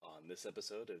this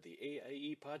episode of the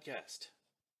AIE podcast.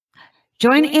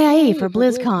 Join AIE for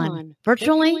BlizzCon,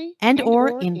 virtually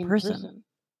and/or in person.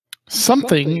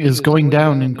 Something is going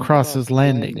down in Cross's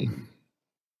Landing.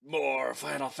 More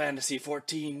Final Fantasy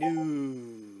XIV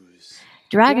news.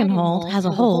 Dragonhold has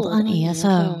a hold on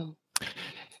ESO.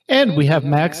 And we have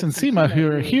Max and Seema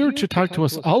who are here to talk to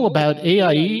us all about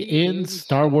AIE in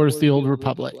Star Wars The Old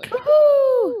Republic.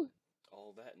 Woohoo!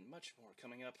 All that and much more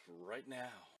coming up right now.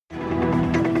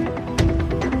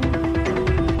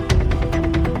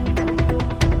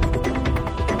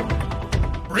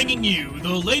 Bringing you the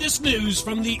latest news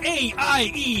from the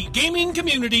AIE gaming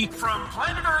community from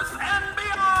planet Earth and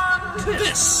beyond.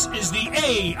 This is the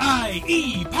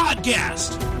AIE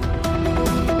podcast.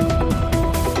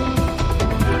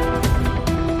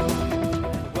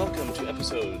 Welcome to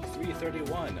episode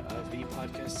 331 of the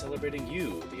podcast celebrating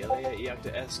you, the AIE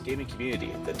S gaming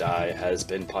community. The Die Has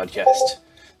Been podcast.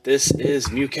 This is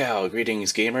Mewcow.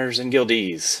 Greetings, gamers and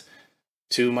guildies.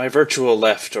 To my virtual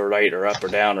left or right or up or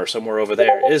down or somewhere over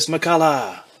there is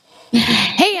Makala.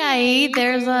 Hey, IE,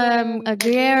 there's a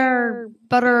Gruyere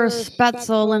butter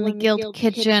spetzel in the guild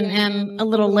kitchen and a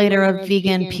little later a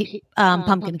vegan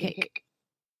pumpkin cake.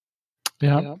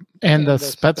 Yeah, and the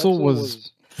spetzel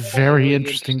was very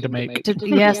interesting to make.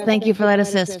 Yes, thank you for that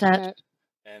assist, Tet.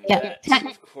 And Yeah. that,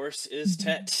 of course, is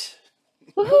Tet.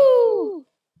 Woohoo!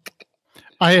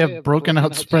 I have broken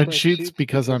out spreadsheets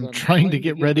because I'm trying to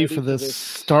get ready for this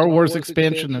Star Wars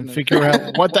expansion and figure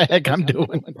out what the heck I'm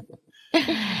doing.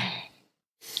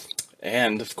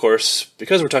 And, of course,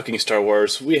 because we're talking Star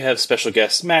Wars, we have special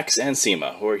guests Max and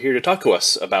Seema, who are here to talk to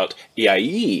us about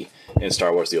AIE in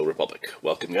Star Wars The Old Republic.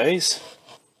 Welcome, guys.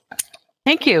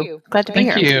 Thank you. Glad to be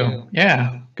here. Thank you.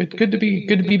 Yeah. Good to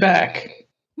be back.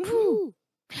 Woo.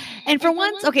 And for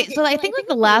once, okay, so I think like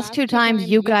the last two times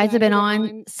you guys have been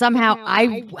on, somehow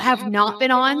I have not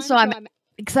been on, so I'm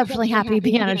exceptionally happy to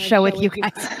be on a show with you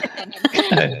guys.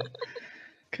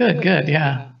 Good.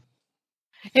 Yeah.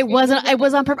 It was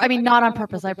on purpose. I mean, not on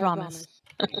purpose, I promise.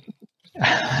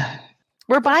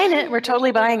 We're buying it. We're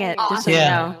totally buying it. Just so you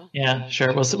know. Yeah,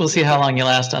 sure. We'll see how long you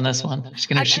last on this one. She's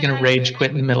gonna rage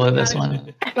quit in the middle of this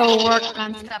one. Go work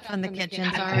on stuff in the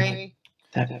kitchen, sorry.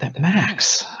 That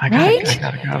Max. I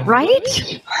gotta go.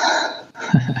 Right?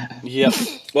 Yep.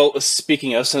 Well,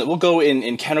 speaking of, so we'll go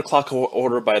in counterclock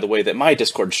order, by the way, that my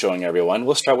Discord's showing everyone.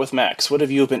 We'll start with Max. What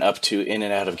have you been up to in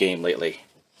and out of game lately?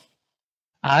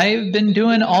 I've been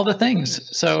doing all the things.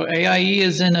 So AIE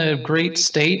is in a great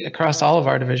state across all of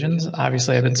our divisions.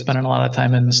 Obviously, I've been spending a lot of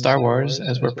time in Star Wars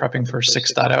as we're prepping for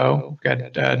 6.0. We've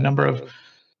got a number of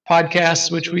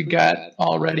podcasts which we got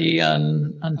already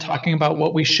on talking about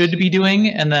what we should be doing,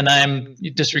 and then I'm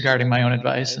disregarding my own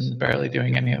advice and barely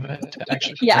doing any of it to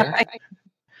actually prepare. Yeah. Right.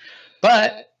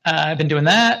 But I've been doing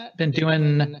that.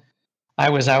 I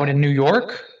was out in New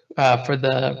York for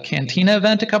the Cantina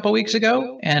event a couple weeks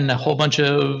ago, and a whole bunch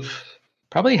of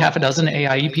probably half a dozen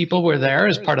AIE people were there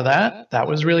as part of that. That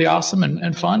was really awesome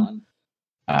and fun.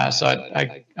 So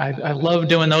I love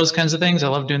doing those kinds of things. I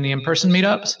love doing the in-person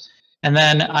meetups. And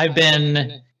then I've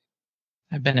been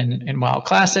in WoW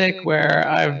Classic where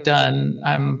I've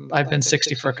been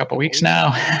 60 for a couple weeks now.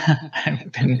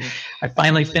 I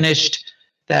finally finished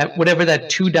that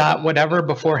 2 dot whatever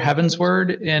before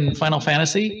Heavensward in Final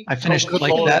Fantasy. I finished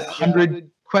that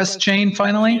 100 quest chain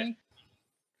finally.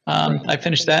 I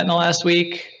finished that in the last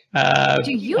week.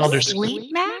 Do you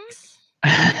sleep, Max?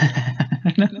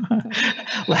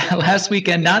 Last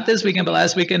weekend, not this weekend, but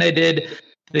last weekend I did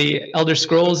the Elder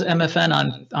Scrolls MFN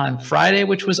on Friday,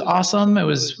 which was awesome. What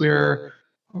were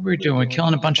we doing? We're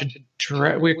killing a bunch of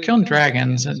we were killing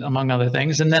dragons, among other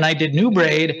things. And then I did New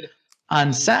Braid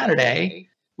on Saturday,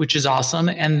 which is awesome.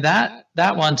 And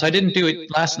that one, so I didn't do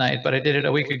it last night, but I did it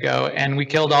a week ago, and we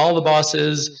killed all the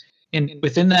bosses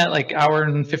within that like hour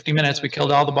and 50 minutes. We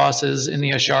killed all the bosses in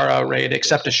the Ashara raid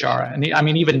except Ashara, and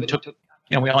even took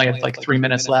we only had like 3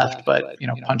 minutes left, but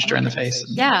punched her in the face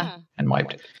and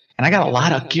wiped. And I got a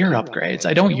lot of gear upgrades.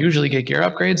 I don't usually get gear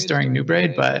upgrades during New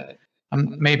Braid, but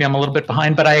maybe I'm a little bit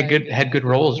behind. But I had good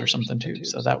rolls or something too,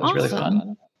 so that was really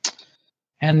fun.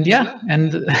 And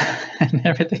and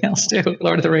everything else too.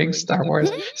 Lord of the Rings, Star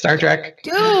Wars, Star Trek,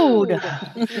 Dude,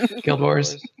 Guild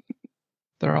Wars.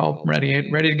 They're all ready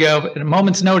to go at a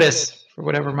moment's notice for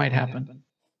whatever might happen.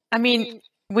 I mean,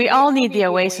 we all need the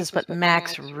Oasis, but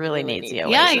Max really needs the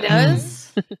Oasis. yeah, he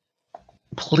does.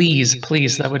 Please,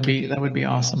 that would be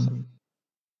awesome.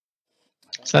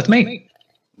 So that's me.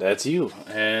 That's you.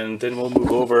 And then we'll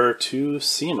move over to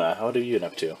Seema. How have you been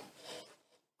up to?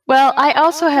 Well, I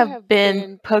also have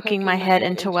been poking my head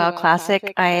into WoW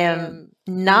Classic. I am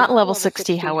not level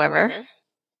 60, however.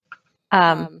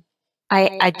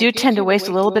 I do tend to waste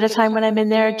a little bit of time when I'm in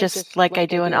there, just like I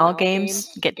do in all games.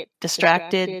 Get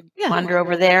distracted, wander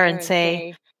over there, and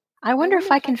say, "I wonder if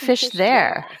I can fish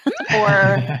there,"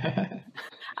 or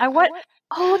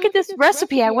 "Oh, look at this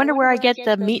recipe! I wonder where I get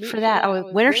the meat for that.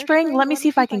 Oh, winter spring. Let me see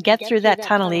if I can get through that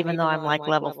tunnel, even though I'm like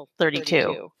level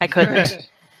 32. I couldn't.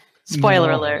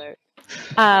 Spoiler alert."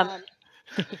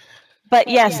 But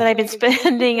yes, and I've been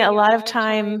spending a lot of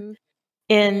time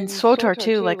in SWTOR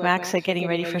too, like Max said, getting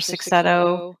ready for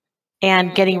 6.0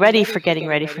 and getting ready for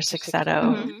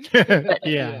 6.0.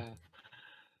 Yeah.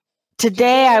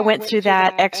 Today I went through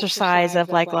that exercise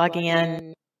of like logging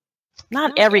in,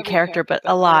 not every character, but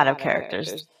a lot of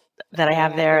characters that I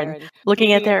have there, and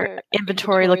looking at their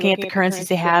inventory, looking at the currencies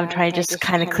they have, and trying to just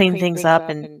kind of clean things up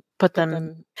and put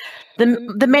them.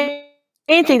 The main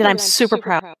thing that I'm super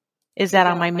proud of is that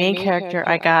on my main character,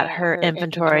 I got her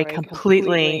inventory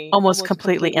almost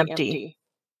completely empty.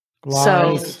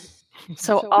 So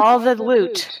all the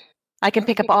loot, I can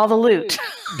pick up all the loot.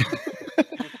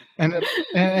 And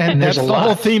that's the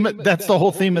whole theme. That's the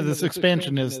whole theme of this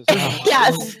expansion. Is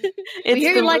yes,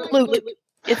 it's like loot.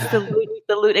 It's the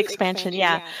loot expansion.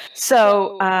 Yeah.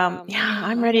 So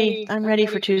I'm ready. I'm ready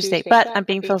for Tuesday, but I'm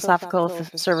being philosophical.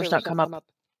 If the servers don't come up,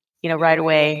 right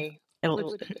away.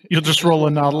 You'll just roll a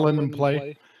noddle in and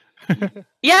play.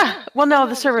 Yeah. Well, no,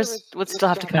 the servers would still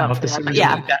have to come up.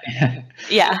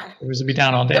 Yeah. Servers would be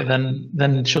down all day.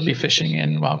 Then she'll be fishing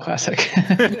in WoW Classic.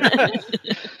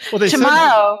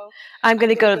 Tomorrow, I'm going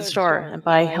to go to the store and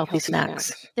buy healthy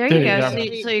snacks. There you go. So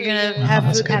you're going to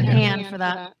have food at hand for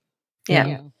that.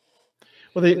 Yeah.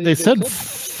 Well, they said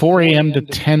 4 a.m. to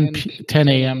 10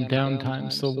 a.m.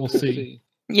 downtime, so we'll see.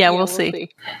 Yeah, we'll see.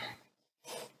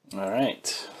 All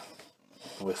right.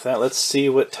 With that, let's see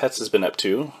what Tets has been up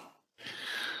to.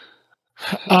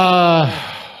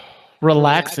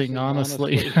 Relaxing,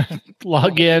 honestly.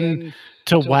 Log in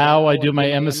to WoW. I do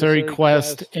my emissary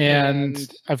quest, and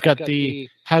I've got the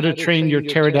how to train your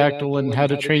pterodactyl and how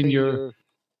to train your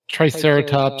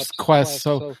triceratops quest.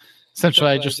 So essentially,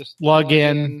 I just log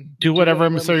in, do whatever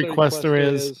emissary quest there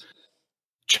is,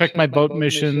 check my boat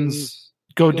missions,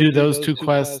 go do those 2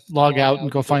 quests, log out,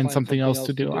 and go find something else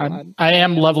to do. I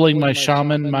am leveling my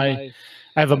shaman. I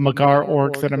have a Magar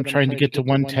orc that I'm trying to get to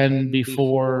 110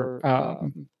 before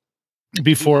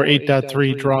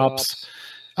 8.3 drops,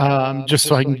 just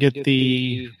so I can get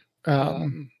the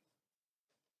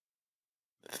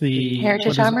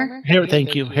heritage armor.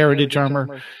 Thank you, heritage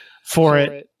armor for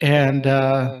it, and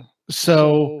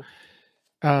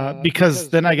because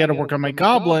then I got to work on my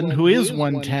goblin, who is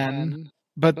 110.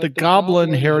 But the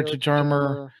goblin heritage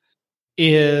armor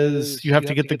is you have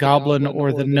to get the goblin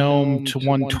or the gnome to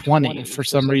 120 for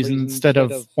some reason instead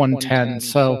of 110.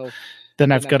 So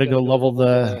then I've got to go level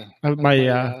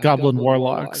my goblin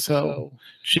warlock so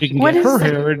she can get her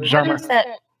heritage armor. What is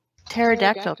that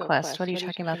pterodactyl quest? What are you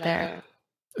talking about there?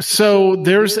 So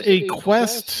there's a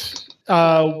quest.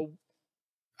 I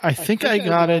think I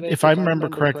got it, if I remember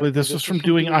correctly. This was from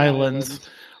doing islands.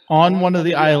 On one of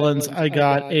the islands, I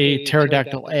got a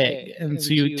pterodactyl egg, and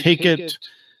so you take it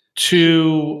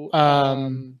to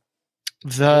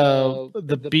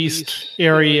the beast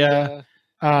area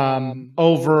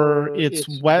over its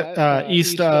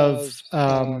east of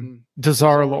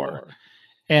Dazarlor,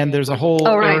 and there's a whole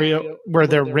area where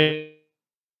they're raising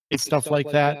stuff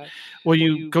like that. Well,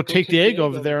 you go take the egg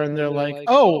over there, and they're like,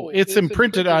 "Oh, it's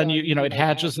imprinted on you." It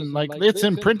hatches, and like it's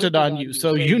imprinted on you,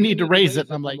 so you need to raise it.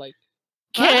 And I'm like,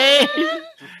 okay.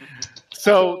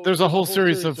 So there's a whole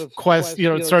series of quests.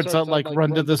 It starts out like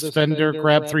run to this vendor,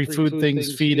 grab 3 food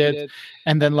things, feed it,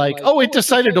 and then like, oh, it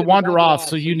decided to wander off,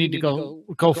 so you need to go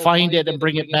find it and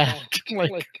bring it back.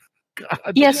 Like,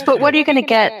 God. Yes, but what are you going to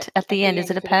get at the end?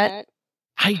 Is it a pet?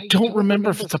 I don't remember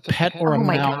if it's a pet or a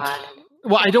mount. God.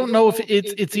 Well, I don't know if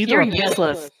it's either. You're a pet.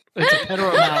 useless. It's a pet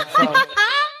or a mount. So.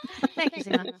 Thank you,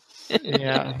 Sima.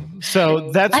 Yeah.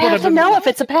 So that's I what have to know if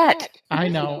it's a pet. I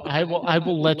know. I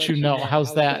will let you know.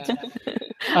 How's that?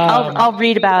 I'll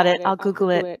read about it. I'll Google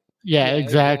it. Yeah,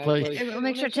 exactly. We'll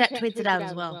make sure Chet tweets it out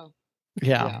as well.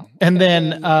 Yeah. And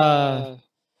then I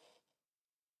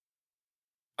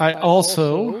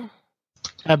also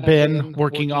have been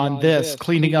working on this,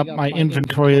 cleaning up my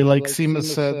inventory, like Seema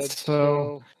said.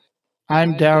 So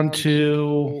I'm down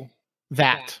to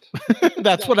that.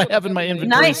 That's what I have in my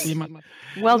inventory. Nice. Seema.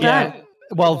 Well done.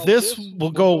 Well, this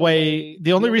will go away.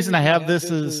 The only reason I have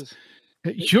this is,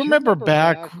 you remember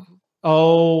back,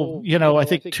 I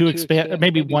think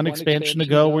maybe 1 expansion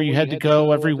ago, where you had to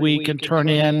go every week and turn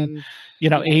in,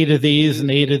 8 of these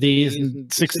and 8 of these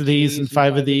and 6 of these and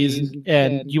 5 of these,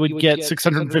 and you would get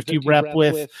 650 rep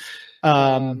with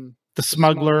the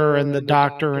smuggler and the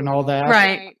doctor and all that.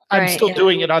 Right. I'm still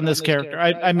doing it on this character.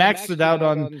 I maxed it out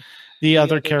on the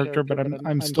other character, but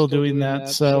I'm still doing that.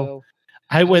 So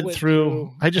I went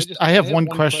through. I have one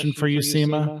question for you,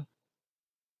 Seema.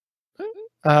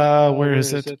 Where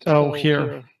is it? Oh,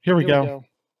 here we go.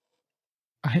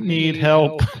 I need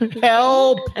help.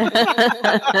 Help!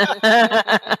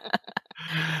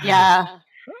 Yeah.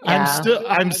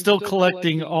 I'm still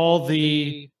collecting all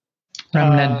the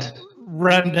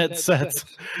remnant sets.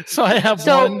 So I have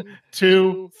 1,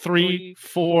 2, 3,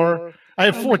 4. I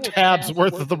have 4 tabs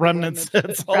worth of the remnant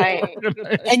sets. Right.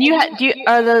 And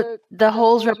are the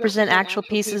holes represent actual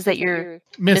pieces that you're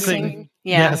missing?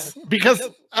 Yeah. Yes, because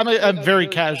I'm very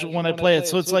casual when I play it.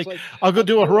 So it's like I'll go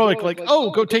do a heroic, like,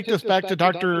 oh, go take this back to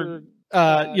Dr.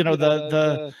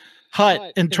 The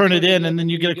hut and turn it in, and then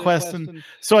you get a quest. And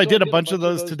so I did a bunch of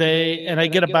those today, and I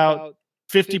get about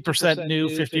 50% new,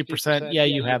 50%. Yeah,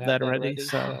 you have that already.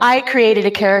 So I created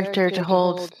a character to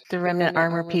hold the remnant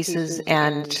armor pieces,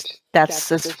 and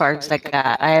that's as far as I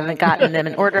got. I haven't gotten them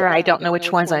in order. I don't know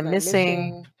which ones I'm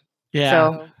missing. Yeah.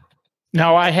 So.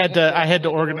 No, I had to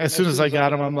organize. As soon as I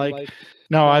got them, I'm like,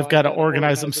 no, I've got to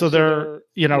organize them. So they're,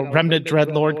 Remnant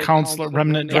Dreadlord, Counselor,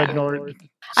 Remnant Dreadlord. So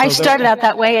I started out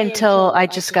that way until I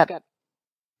just got,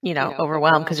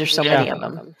 overwhelmed because there's so many of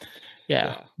them.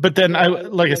 Yeah. But then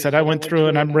like I said, I went through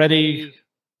and I'm ready.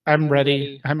 I'm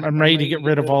ready to get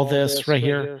rid of all this right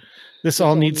here. This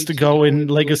all needs to go in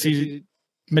legacy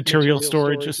material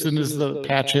storage as soon as the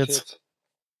patch hits.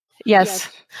 Yes. So.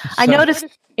 I noticed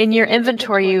in your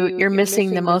inventory you're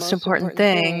missing the most important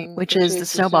thing, which is the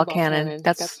snowball cannon.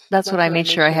 That's what I made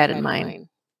sure I had in mind.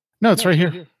 No, it's right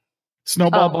here.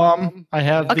 Snowball bomb. I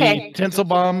have the tinsel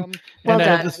bomb, and I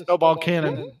have the snowball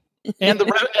cannon. And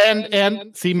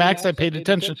and see, Max, I paid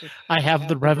attention. I have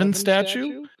the Revan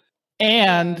statue,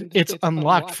 and it's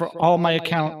unlocked for all my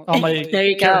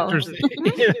characters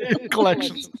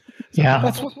collections.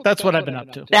 Yeah, that's what I've been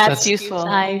up to. That's useful.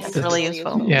 Nice. That's really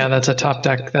useful. Yeah, that's a top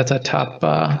deck. That's a top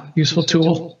useful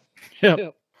tool.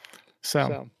 Yep.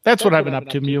 So that's what I've been up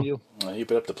to, Mew. Well, you've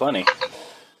been up to plenty.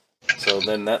 So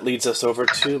then that leads us over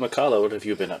to Makala. What have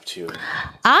you been up to?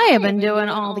 I have been doing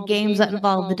all the games that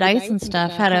involve the dice and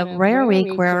stuff. Had a rare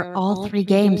week where all 3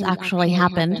 games actually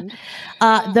happened.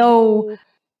 Though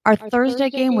our Thursday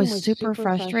game was super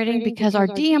frustrating because our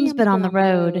DM's been on the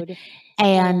road.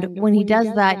 And when he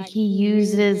does that, he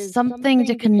uses something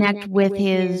to connect with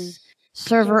his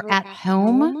server at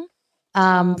home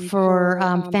for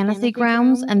Fantasy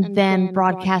Grounds and then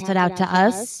broadcast it out to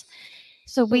us.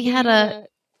 So we had a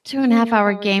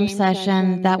 2.5-hour game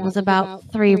session that was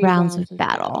about 3 rounds of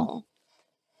battle.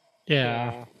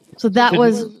 Yeah. So that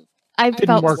I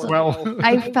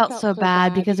felt so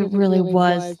bad because it really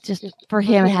was just for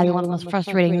him. It had been one of the most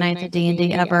frustrating nights of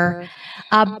D&D ever.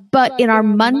 But in our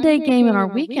Monday game and our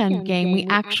weekend game, we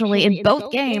actually, in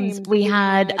both games, we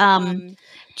had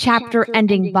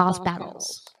chapter-ending boss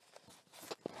battles,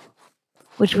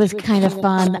 which was kind of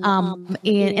fun.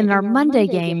 In our Monday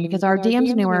game, because our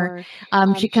DM's newer,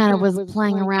 she kind of was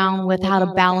playing around with how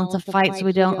to balance a fight so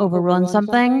we don't overrun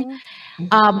something.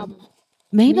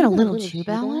 Maybe a little too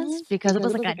balanced because it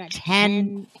was like a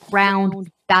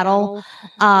 10-round battle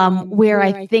where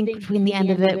I think between the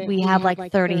end of it, we have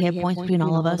like 30 hit points between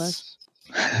all of us.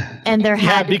 And there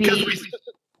had to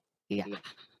be...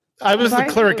 I was the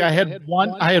cleric. I had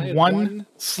one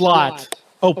slot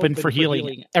open for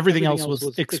healing. Everything else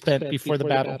was expended before the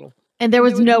battle. And there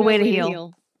was no way to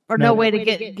heal or no way to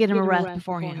get him a rest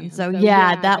beforehand. So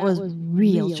yeah, that was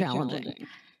real challenging.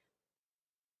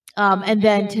 And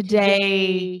then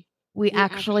today we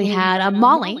actually had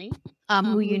Molly,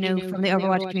 who you know from the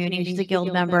Overwatch community. She's a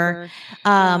guild member.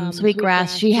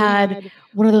 Sweetgrass. She had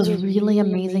one of those really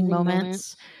amazing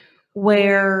moments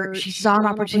where she saw an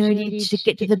opportunity to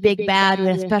get to the big bad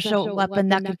with a special weapon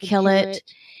that could kill it.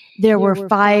 There were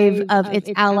 5 of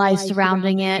its allies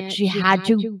surrounding it. She had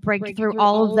to break through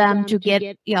all of them to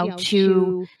get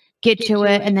to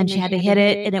it, and then she had to hit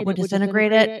it, and it would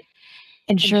disintegrate it.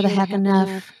 And sure the heck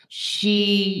enough,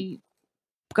 she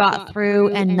got through,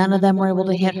 and none of them were able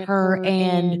to hit her,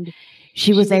 and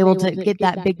she was able to get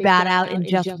that big bad out in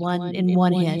just one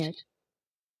hit.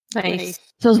 Nice.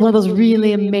 So it was one of those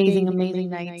really amazing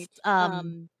nights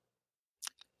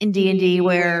in D&D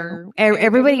where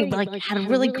everybody had a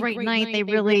really great night.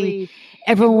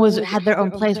 Everyone had their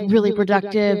own place, really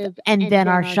productive, and then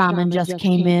our shaman just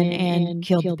came in and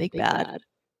killed the big bad.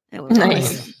 It was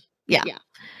nice. Yeah.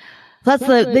 So that's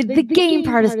the game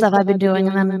part of stuff I've been doing,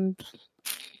 and then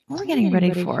what are we getting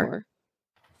ready for?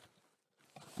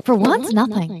 For once,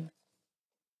 nothing.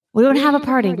 We don't have a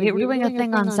party. We're doing a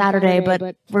thing on Saturday,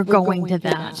 but we're going to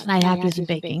that. And I have to do some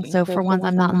baking. So for once,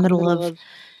 I'm not in the middle of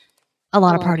a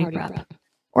lot of party prep.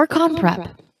 Or con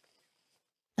prep.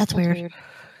 That's weird.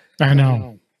 I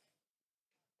know.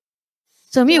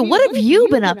 So, Mew, what have you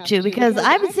been up to? Because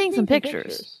I've been seeing some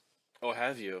pictures. Oh,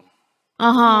 have you?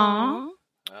 Uh-huh.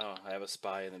 Oh, I have a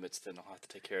spy in the midst, and I'll have to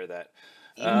take care of that.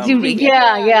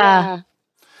 Yeah.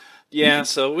 Yeah,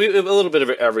 so we have a little bit of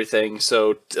everything.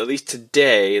 So at least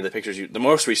today, the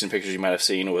most recent pictures you might have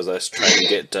seen was us trying to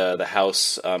get the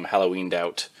house Halloweened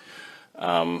out.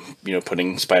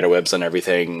 Putting spider webs on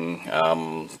everything.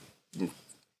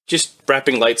 Just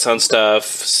wrapping lights on stuff,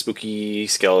 spooky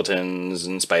skeletons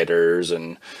and spiders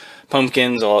and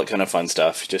pumpkins, all that kind of fun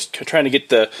stuff. Just trying to get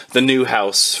the new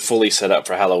house fully set up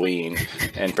for Halloween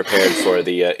and prepared for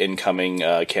the incoming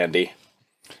candy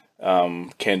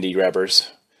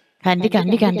grabbers.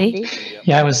 Candy.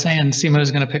 Yeah, I was saying Simo's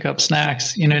going to pick up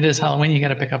snacks. It is Halloween. You got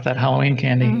to pick up that Halloween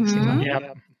candy. Simo.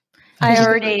 Yep. I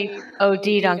already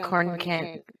OD'd on corn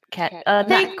can.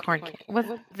 Not corn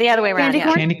can. The other way around.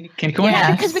 Candy corn.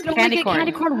 Yeah, because we can only get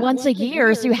candy corn once a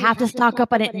year, so you have to stock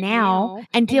up on it now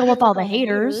and deal with all the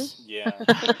haters. Yeah.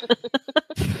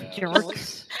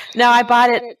 Jerks. No, I bought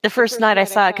it the first night I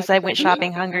saw it because I went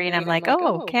shopping hungry, and I'm like,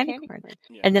 oh, candy corn.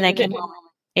 And then I came home,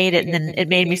 ate it, and then it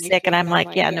made me sick, and I'm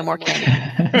like, yeah, no more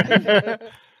candy.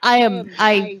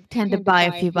 I tend to buy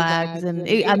a few bags, and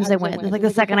I'm just like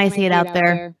the second I see it out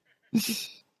there.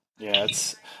 Yeah,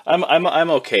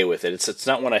 I'm okay with it. It's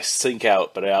not one I seek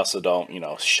out, but I also don't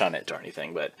shun it or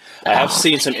anything. But I have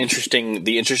seen some interesting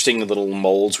little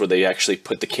molds where they actually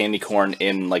put the candy corn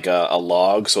in like a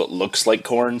log, so it looks like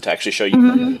corn to actually show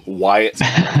you why it's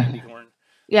candy corn.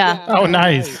 Yeah. Oh,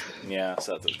 nice. Yeah,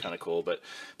 so that was kind of cool. But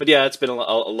yeah, it's been a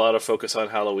lot of focus on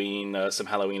Halloween. Some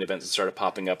Halloween events that started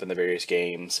popping up in the various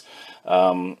games.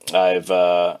 I've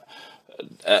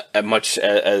much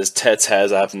as Tets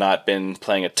has, I've not been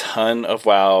playing a ton of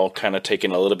WoW, kind of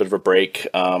taking a little bit of a break.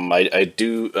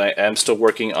 I am still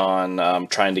working on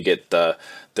trying to get the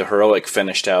heroic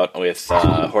finished out with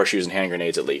horseshoes and hand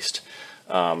grenades at least,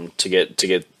 trying to get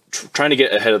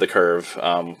ahead of the curve.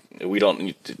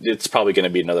 It's probably going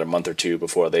to be another month or two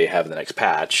before they have the next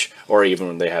patch, or even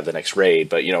when they have the next raid.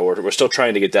 But we're still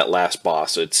trying to get that last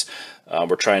boss.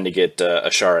 We're trying to get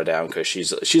Ashara down because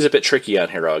she's a bit tricky on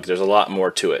heroic. There's a lot more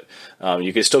to it.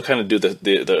 You can still kind of do the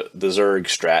Zerg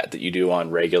strat that you do on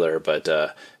regular, but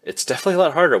it's definitely a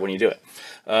lot harder when you do it.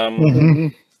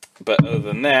 But other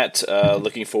than that,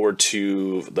 looking forward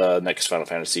to the next Final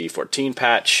Fantasy XIV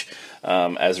patch.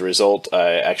 As a result,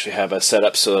 I actually have a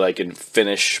setup so that I can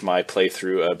finish my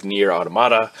playthrough of Nier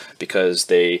Automata, because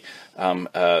they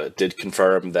did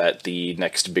confirm that the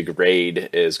next big raid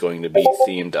is going to be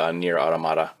themed on Nier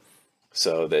Automata.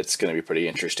 So that's going to be pretty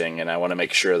interesting, and I want to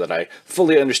make sure that I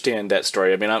fully understand that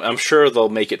story. I mean, I'm sure they'll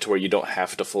make it to where you don't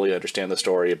have to fully understand the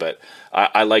story, but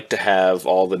I like to have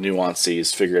all the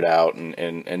nuances figured out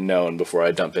and known before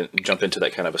I jump into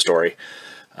that kind of a story.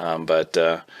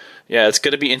 Yeah, it's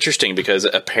going to be interesting because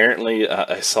apparently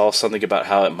I saw something about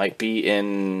how it might be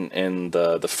in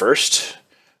the first,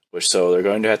 so they're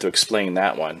going to have to explain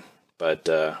that one. But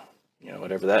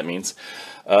whatever that means.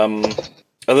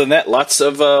 Other than that, lots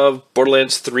of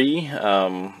Borderlands 3.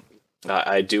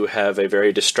 I do have a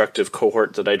very destructive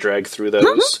cohort that I drag through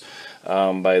those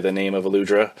by the name of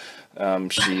Aludra.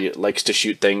 She likes to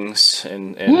shoot things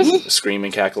and scream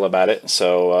and cackle about it,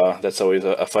 so that's always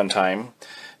a fun time.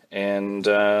 And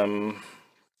other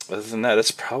than that,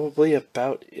 that's probably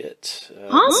about it.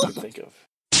 Awesome. To think of.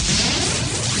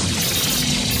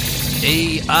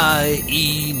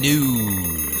 AIE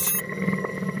News.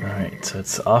 All right, so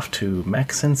it's off to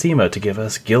Max and Zima to give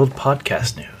us Guild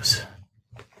podcast news.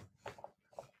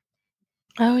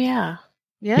 Oh, yeah.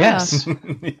 Yes.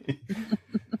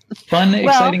 Fun,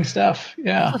 exciting stuff.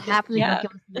 Yeah.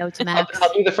 Notes, Max.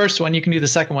 I'll do the first one. You can do the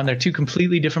second one. They're two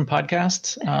completely different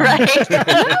podcasts. Right.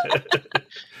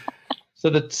 So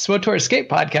the SWTOR Escape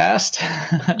podcast,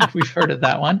 we've heard of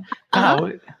that one.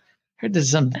 I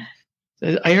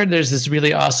heard there's this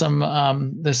really awesome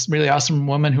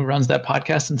woman who runs that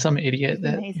podcast, and some idiot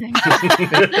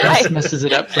that messes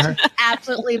it up for her.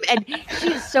 Absolutely, and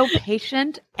she's so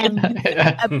patient and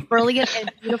brilliant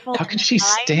and beautiful. How can she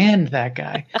stand that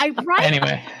guy?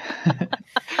 Anyway,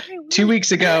 2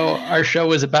 weeks ago, our show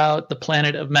was about the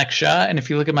planet of Meksha, and if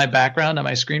you look at my background on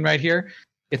my screen right here,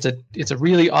 it's a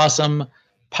really awesome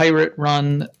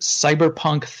pirate-run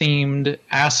cyberpunk-themed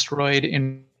asteroid.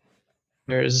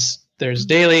 There's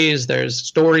dailies, there's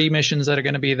story missions that are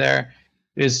going to be there.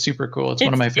 It is super cool. It's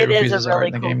one of my favorite pieces of art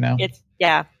in the game now.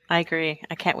 Yeah, I agree.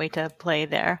 I can't wait to play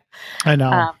there. I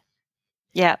know.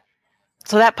 Yeah.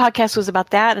 so that podcast was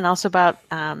about that, and also about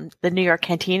the New York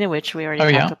Cantina, which we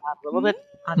already talked about a little bit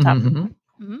on top.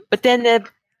 Mm-hmm. But then the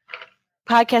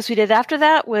podcast we did after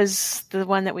that was the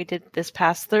one that we did this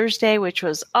past Thursday, which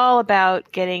was all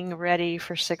about getting ready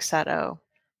for 6.0.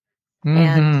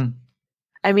 And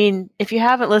I mean, if you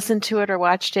haven't listened to it or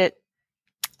watched it,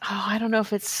 I don't know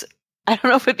if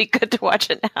it'd be good to watch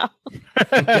it now.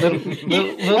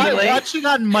 Watch it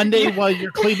on Monday while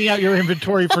you're cleaning out your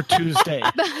inventory for Tuesday.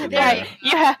 Right.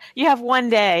 You have one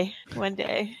day.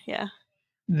 Yeah.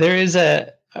 There is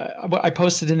I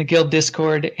posted in the guild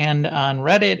Discord and on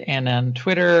Reddit and on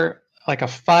Twitter, like a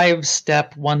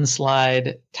 5-step,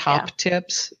 1-slide top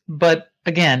tips. But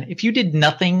again, if you did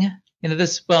nothing into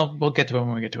this, well, we'll get to it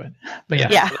when we get to it. But yeah.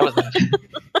 That was that.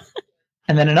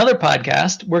 And then another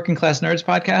podcast, Working Class Nerds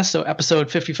podcast. So episode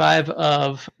 55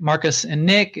 of Marcus and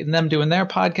Nick and them doing their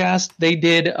podcast. They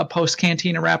did a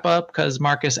post-Cantina wrap-up because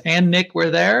Marcus and Nick were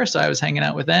there. So I was hanging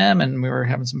out with them and we were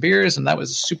having some beers and that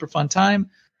was a super fun time.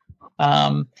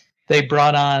 They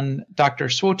brought on Dr.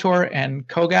 SWTOR and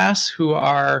Kogas, who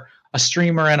are a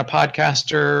streamer and a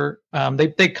podcaster.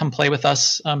 They come play with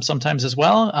us sometimes as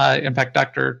well. In fact,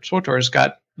 Dr. SWTOR has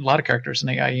got a lot of characters in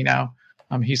AIE now.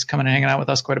 He's coming and hanging out with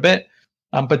us quite a bit.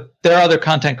 But there are other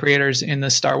content creators in the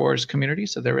Star Wars community,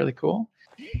 so they're really cool.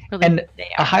 And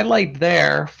a highlight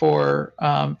there for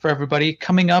everybody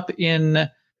coming up in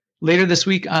later this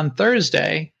week on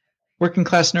Thursday, Working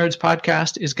Class Nerds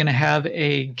podcast is going to have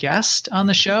a guest on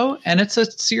the show, and it's a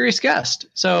serious guest.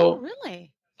 So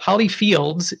really, Holly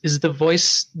Fields is the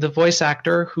voice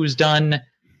actor who's done,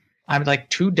 like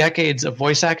 2 decades of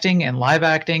voice acting and live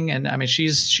acting, and I mean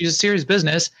she's a serious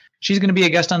business. She's going to be a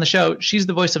guest on the show. She's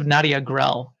the voice of Nadia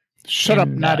Grell. Shut up,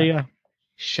 Nadia.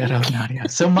 Shut up, Nadia.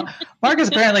 So Marcus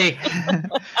apparently,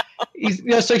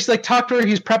 so he's like talked to her.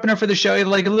 He's prepping her for the show.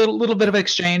 Like a little bit of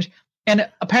exchange. And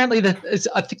apparently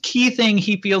the key thing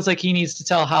he feels like he needs to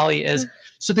tell Holly is,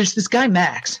 so there's this guy,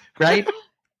 Max, right?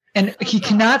 And he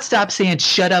cannot stop saying,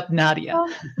 shut up, Nadia.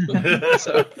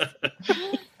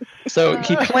 So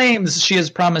he claims she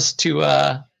has promised to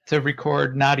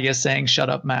record Nadia saying "Shut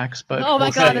up, Max," but oh my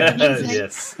god,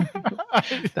 yes,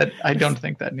 that I don't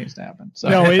think that needs to happen. So.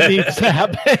 No, it needs to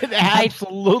happen. It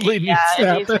absolutely needs to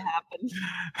happen.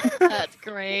 That's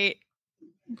great.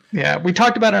 Yeah, we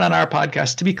talked about it on our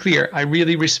podcast. To be clear, I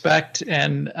really respect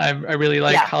and I really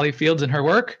like Holly Fields and her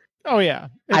work. Oh yeah,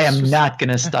 I am not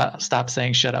going to stop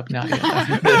saying "Shut up, Nadia."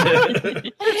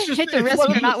 Take the risk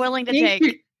you're not willing to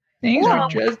take. Thanks for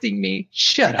trusting me.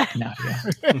 Shut up, Nadia.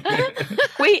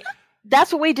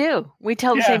 That's what we do. We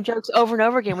tell the same jokes over and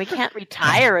over again. We can't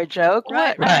retire a joke.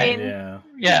 Right. I mean, yeah.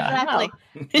 Exactly.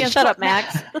 Yeah, shut up,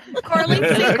 Max. Corley,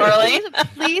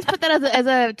 please put that as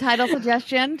a title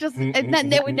suggestion. Just and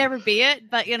that would never be it,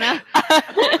 but you know.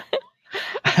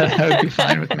 That would be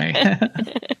fine with me.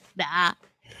 Nah.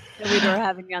 We were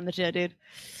having you on the show, dude.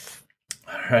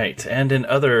 All right. And in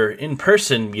other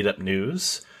in-person meetup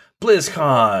news,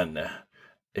 BlizzCon.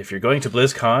 If you're going to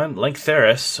BlizzCon, Link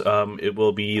Theris, it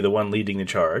will be the one leading the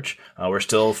charge. We're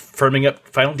still firming up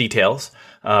final details,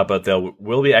 but there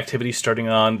will be activities starting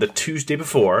on the Tuesday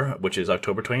before, which is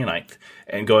October 29th,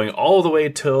 and going all the way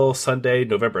till Sunday,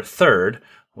 November 3rd,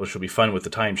 which will be fun with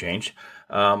the time change.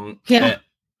 So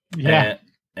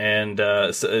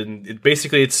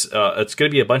basically, it's going to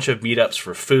be a bunch of meetups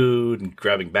for food and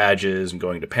grabbing badges and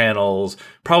going to panels,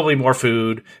 probably more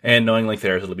food, and knowing Link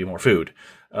Theris, it'll be more food.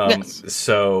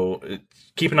 So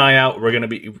keep an eye out. We're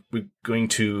going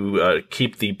to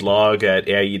keep the blog at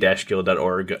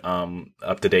AIE-guild.org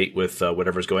up to date with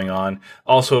whatever's going on.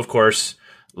 Also, of course,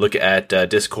 look at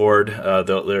Discord. I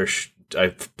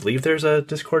believe there's a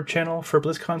Discord channel for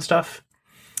BlizzCon stuff.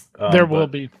 There will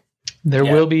be. There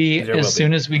will be as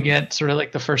soon as we get sort of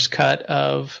like the first cut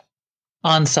of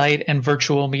on-site and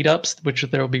virtual meetups, which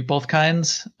there will be both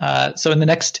kinds. So in the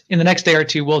next day or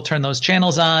two, we'll turn those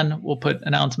channels on. We'll put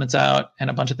announcements out, and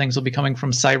a bunch of things will be coming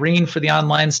from Cyrene for the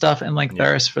online stuff and Link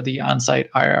Theris for the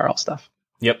on-site IRL stuff.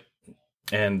 Yep.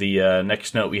 And the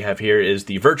next note we have here is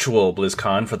the virtual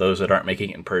BlizzCon for those that aren't making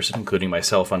it in person, including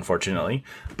myself, unfortunately.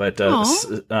 But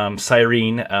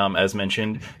Cyrene, as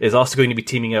mentioned, is also going to be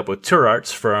teaming up with Tour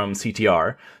Arts from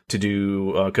CTR to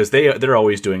do, because they're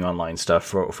always doing online stuff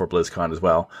for BlizzCon as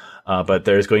well. But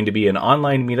there's going to be an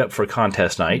online meetup for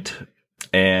contest night,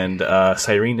 and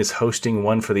Cyrene is hosting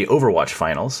one for the Overwatch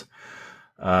finals.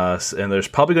 And there's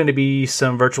probably going to be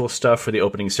some virtual stuff for the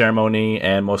opening ceremony,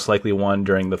 and most likely one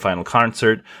during the final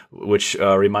concert, which,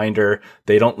 reminder,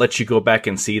 they don't let you go back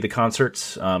and see the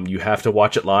concerts. You have to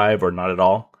watch it live or not at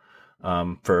all.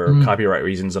 for copyright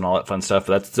reasons and all that fun stuff.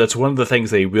 That's one of the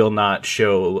things they will not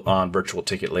show on Virtual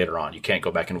Ticket later on. You can't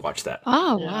go back and watch that.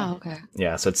 Oh, wow. Okay.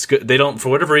 Yeah, so it's good. They don't, for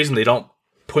whatever reason, they don't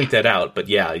point that out. But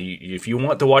yeah, if you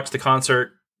want to watch the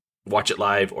concert, watch it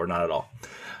live or not at all.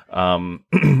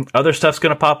 Other stuff's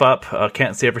going to pop up.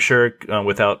 Can't say for sure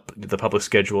without the public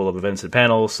schedule of events and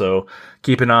panels. So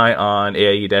keep an eye on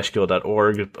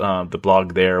AIE-guild.org. The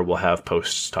blog there will have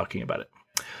posts talking about it.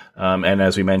 And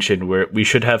as we mentioned, we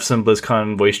should have some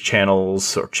BlizzCon voice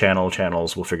channels or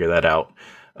channels. We'll figure that out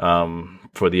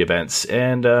for the events,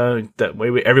 and that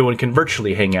way everyone can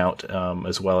virtually hang out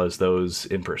as well as those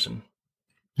in person.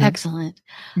 Excellent.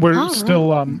 We're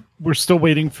still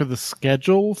waiting for the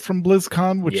schedule from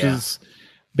BlizzCon, which is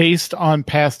based on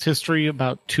past history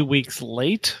about 2 weeks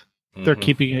late. They're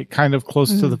keeping it kind of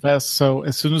close to the vest. So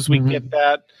as soon as we get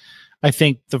that, I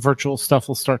think the virtual stuff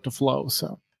will start to flow.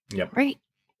 So Great.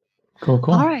 Cool.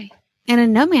 All right. And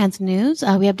in No Man's news,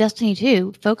 we have Destiny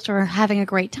 2. Folks are having a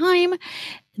great time.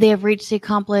 They have reached the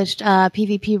accomplished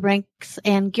PvP ranks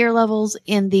and gear levels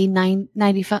in the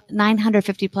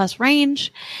 950 plus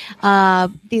range.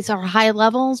 These are high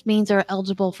levels, means they're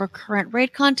eligible for current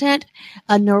raid content.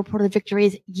 No reported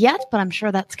victories yet, but I'm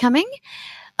sure that's coming.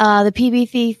 The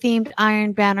PvP themed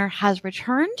Iron Banner has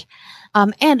returned.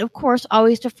 And of course,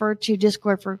 always defer to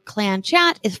Discord for clan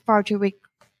chat is far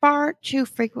too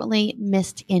frequently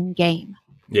missed in game.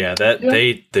 Yeah,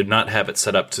 they did not have it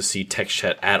set up to see text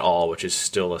chat at all, which is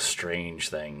still a strange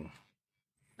thing.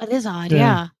 It is odd,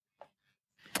 yeah.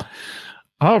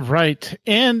 All right.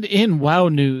 And in WoW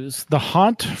news, the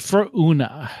Haunt for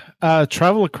Una.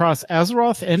 Travel across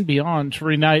Azeroth and beyond to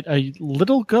reunite a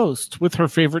little ghost with her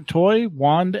favorite toy,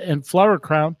 wand, and flower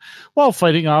crown while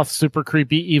fighting off super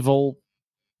creepy evil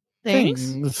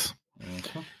things.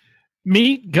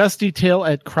 Meet Gusty Tail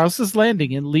at Krause's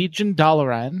Landing in Legion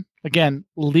Dalaran. Again,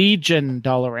 Legion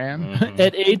Dalaran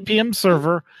at 8 p.m.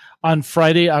 server on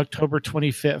Friday, October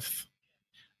 25th.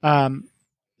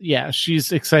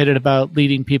 She's excited about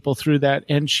leading people through that.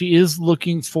 And she is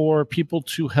looking for people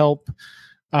to help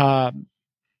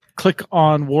click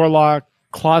on Warlock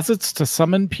closets to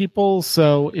summon people.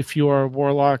 So if you are a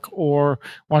Warlock or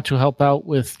want to help out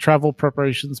with travel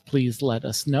preparations, please let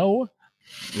us know.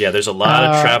 Yeah, there's a lot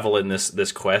of travel in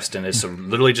this quest, and it's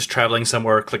literally just traveling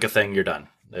somewhere, click a thing, you're done.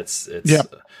 It's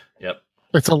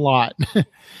It's a lot.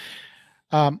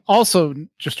 Also,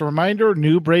 just a reminder,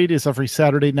 New Braid is every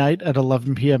Saturday night at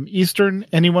 11 p.m. Eastern.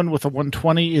 Anyone with a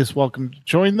 120 is welcome to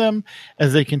join them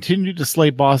as they continue to slay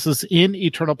bosses in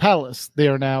Eternal Palace. They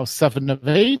are now 7 of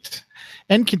 8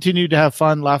 and continue to have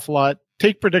fun, laugh a lot,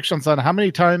 take predictions on how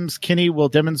many times Kinney will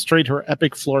demonstrate her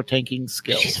epic floor tanking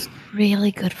skills. She's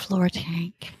really good floor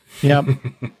tank. Yep.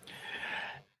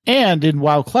 And in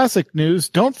WoW Classic news,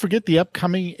 don't forget the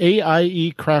upcoming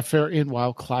AIE Craft Fair in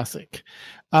WoW Classic.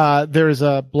 There is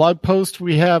a blog post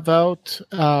we have out,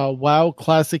 WoW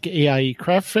Classic AIE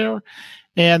Craft Fair,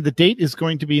 and the date is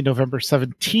going to be November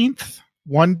 17th,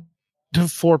 1 to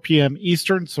 4 p.m.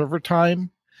 Eastern server time,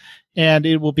 and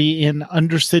it will be in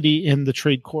Undercity in the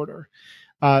Trade Quarter.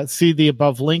 See the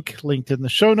above link linked in the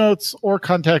show notes, or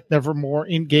contact Nevermore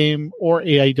in-game or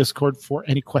AIE Discord for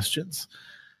any questions.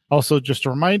 Also, just a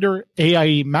reminder,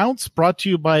 AIE mounts brought to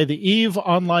you by the EVE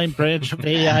online branch of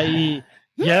AIE.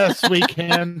 Yes, we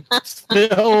can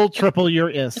still triple your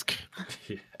ISK.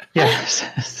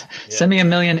 Yes. Send me 1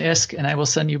 million ISK and I will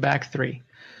send you back 3.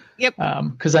 Yep.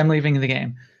 Because I'm leaving the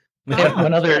game.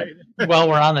 One other, while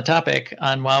we're on the topic,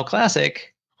 on WoW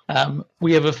Classic,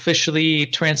 we have officially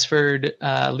transferred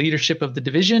leadership of the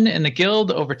division and the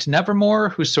guild over to Nevermore,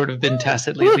 who's sort of been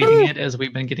tacitly leading it as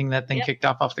we've been getting that thing kicked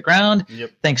off the ground.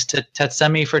 Yep. Thanks to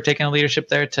Tetsemi for taking the leadership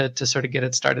there to sort of get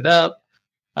it started up.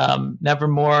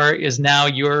 Nevermore is now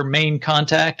your main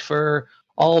contact for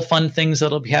all fun things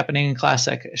that'll be happening in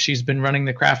Classic. She's been running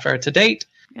the craft fair to date.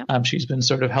 Yep. She's been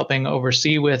sort of helping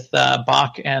oversee with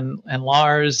Bach and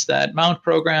Lars that mount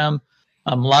program.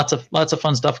 Lots of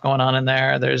fun stuff going on in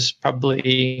there. There's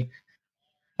probably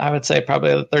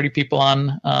 30 people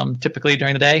on typically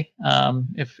during the day,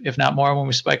 if not more, when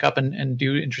we spike up and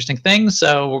do interesting things.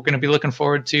 So we're going to be looking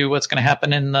forward to what's going to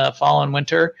happen in the fall and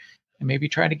winter, and maybe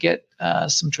try to get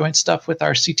some joint stuff with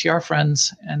our CTR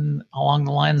friends and along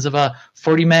the lines of a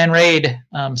 40-man raid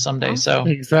someday. So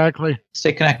exactly,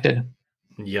 stay connected.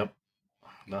 Yep,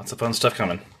 lots of fun stuff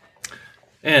coming.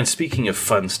 And speaking of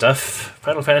fun stuff,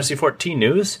 Final Fantasy XIV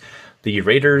news. The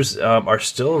raiders are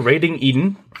still raiding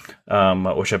Eden,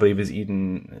 which I believe is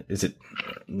Eden. Is it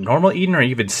normal Eden or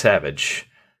even Savage?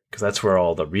 Because that's where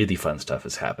all the really fun stuff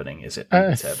is happening. Is it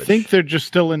Eden Savage? I think they're just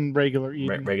still in regular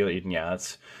Eden. Regular Eden, yeah.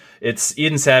 It's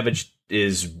Eden Savage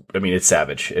is, I mean, it's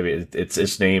savage. I mean,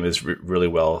 its name is really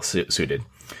well suited.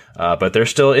 But they're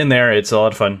still in there. It's a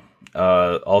lot of fun.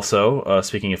 Also,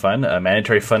 speaking of fun,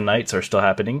 mandatory fun nights are still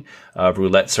happening.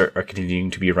 Roulettes are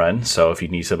continuing to be run. So if you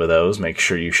need some of those, make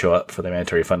sure you show up for the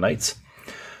mandatory fun nights.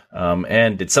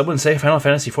 And did someone say Final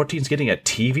Fantasy XIV is getting a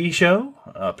TV show?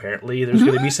 Apparently, there's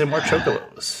going to be some more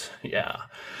chocolos. Yeah.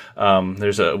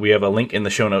 We have a link in the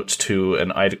show notes to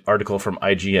an article from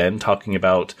IGN talking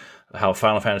about how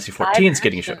Final Fantasy XIV is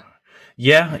getting a show.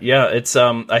 Yeah. It's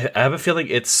I have a feeling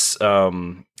it's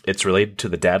related to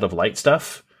the Dad of Light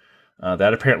stuff.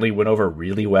 That apparently went over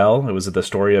really well. It was the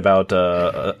story about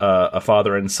a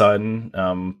father and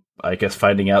son. I guess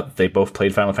finding out that they both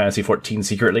played Final Fantasy XIV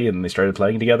secretly, and they started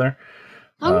playing together.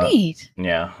 Oh, neat!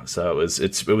 Yeah, so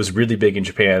it was really big in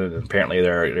Japan, and apparently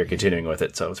they're continuing with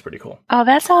it. So it's pretty cool. Oh,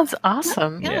 that sounds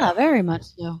awesome! Yeah, very much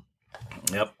so.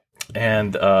 Yep.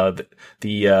 And the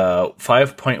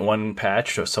 5.1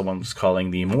 patch, or someone's calling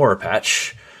the More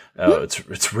patch.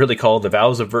 It's really called the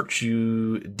Vows of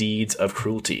Virtue, Deeds of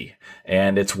Cruelty,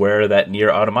 and it's where that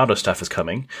Nier Automata stuff is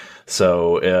coming.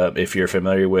 So if you're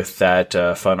familiar with that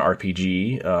fun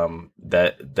RPG,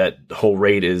 that whole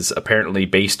raid is apparently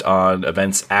based on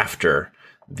events after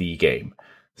the game.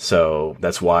 So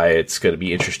that's why it's going to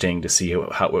be interesting to see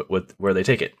where they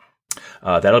take it.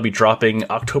 That'll be dropping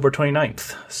October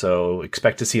 29th, so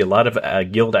expect to see a lot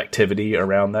of guild activity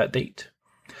around that date.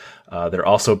 They're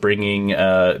also bringing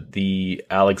the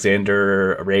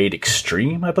Alexander Raid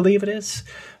Extreme, I believe it is.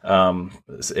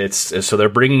 So they're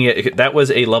bringing it. That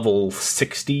was a level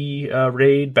 60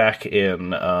 raid back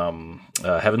in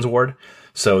Heaven's Ward.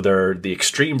 So the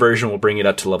Extreme version will bring it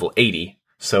up to level 80,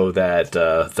 so that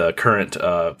the current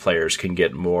players can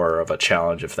get more of a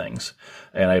challenge of things.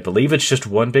 And I believe it's just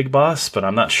one big boss, but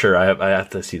I'm not sure. I have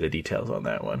to see the details on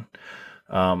that one.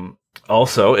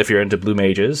 Also, if you're into Blue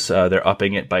Mages, they're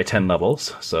upping it by 10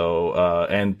 levels, so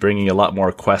and bringing a lot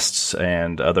more quests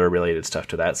and other related stuff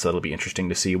to that. So it'll be interesting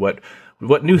to see what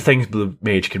new things Blue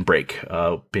Mage can break,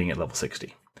 being at level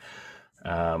 60.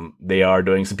 They are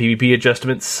doing some PvP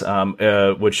adjustments,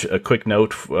 which a quick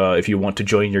note, if you want to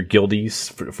join your guildies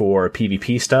for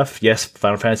PvP stuff, yes,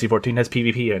 Final Fantasy XIV has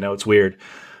PvP. I know it's weird.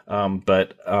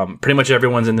 But pretty much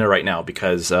everyone's in there right now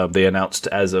because they announced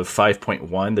as of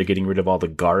 5.1 they're getting rid of all the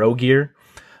Garo gear.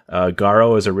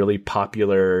 Garo is a really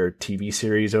popular TV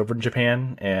series over in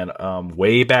Japan, and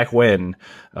way back when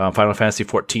Final Fantasy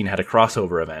XIV had a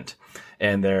crossover event,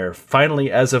 and they're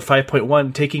finally, as of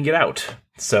 5.1, taking it out.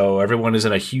 So everyone is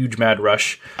in a huge mad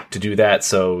rush to do that.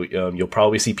 So you'll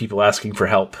probably see people asking for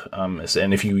help,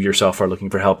 and if you yourself are looking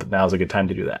for help, now's a good time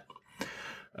to do that.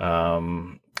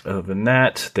 Other than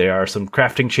that, there are some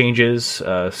crafting changes,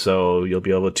 so you'll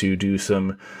be able to do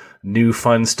some new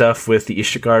fun stuff with the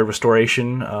Ishigard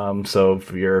restoration. So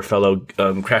for your fellow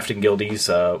crafting guildies,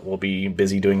 will be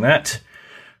busy doing that.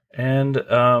 And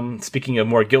speaking of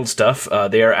more guild stuff,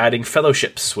 they are adding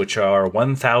fellowships, which are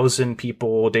 1,000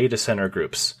 people data center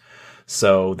groups.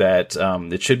 So that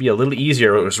it should be a little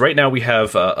easier. Because right now we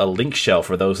have a link shell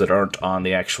for those that aren't on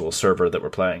the actual server that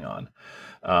we're playing on.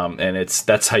 And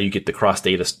that's how you get the cross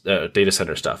data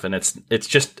center stuff, and it's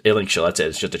just a link shell. That's it.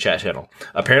 It's just a chat channel.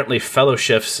 Apparently,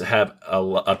 fellowships have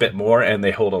a bit more, and they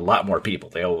hold a lot more people.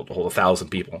 They hold 1,000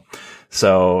 people.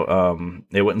 So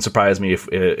it wouldn't surprise me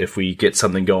if we get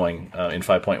something going in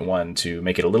 5.1 to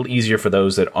make it a little easier for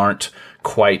those that aren't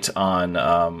quite aren't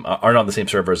on the same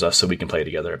server as us, so we can play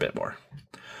together a bit more.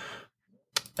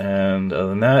 And other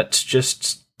than that,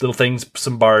 just little things,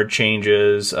 some bard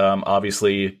changes.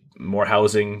 Obviously, more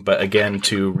housing, but again,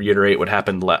 to reiterate what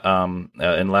happened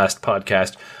in last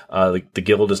podcast, the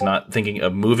guild is not thinking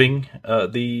of moving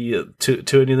to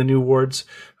any of the new wards.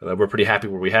 We're pretty happy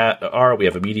where we are. We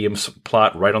have a medium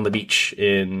plot right on the beach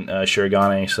in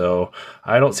Shirogane, so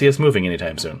I don't see us moving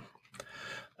anytime soon.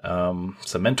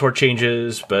 Some mentor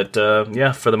changes, but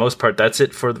yeah, for the most part, that's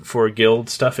it for guild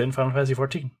stuff in Final Fantasy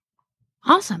XIV.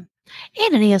 Awesome.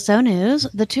 And in ESO news,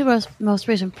 the two most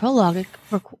recent prologue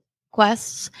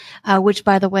quests, which,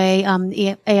 by the way,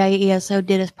 AIE ESO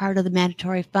did as part of the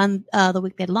mandatory fund the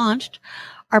week they launched,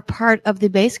 are part of the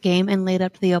base game and lead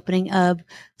up to the opening of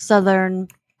Southern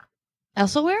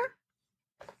Elsewhere.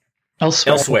 Oh,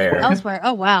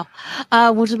 wow.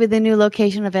 Which will be the new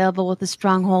location available with the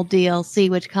Stronghold DLC,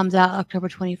 which comes out October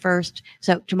 21st,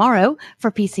 so tomorrow,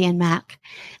 for PC and Mac.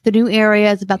 The new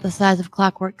area is about the size of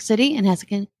Clockwork City and has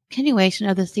a continuation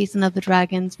of the Season of the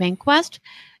Dragon's main quest,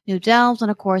 new delves,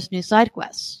 and of course, new side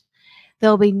quests.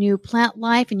 There'll be new plant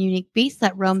life and unique beasts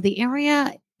that roam the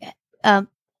area. There'll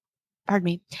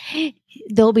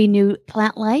be new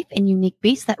plant life and unique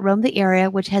beasts that roam the area,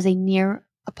 which has a near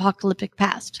apocalyptic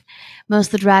past. Most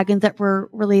of the dragons that were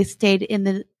released stayed in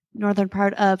the northern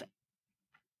part of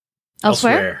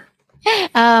elsewhere.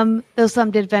 Though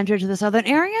some did venture to the southern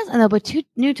areas, and there'll be 2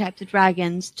 new types of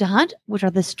dragons to hunt, which are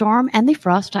the storm and the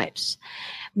frost types.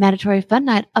 Mandatory fun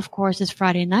night, of course, is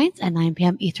Friday nights at 9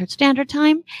 p.m. Eastern Standard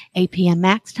Time, 8 p.m.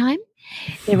 max time.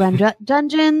 They run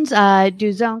dungeons,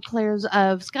 do zone clears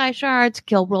of sky shards,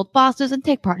 kill world bosses, and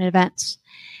take part in events.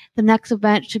 The next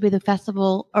event should be the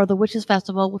festival, or the Witches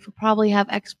Festival, which will probably have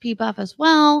XP buff as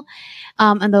well.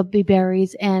 And there'll be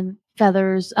berries and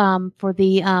feathers for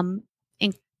the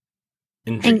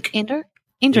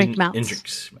Indrik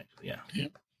mounts. Yeah.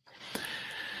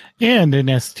 And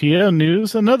in STO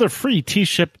news, another free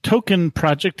T-Ship token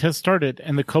project has started,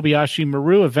 and the Kobayashi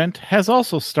Maru event has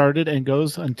also started and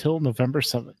goes until November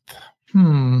 7th.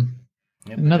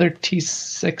 Yep. Another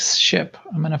T6 ship.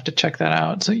 I'm going to have to check that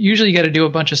out. So usually you got to do a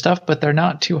bunch of stuff, but they're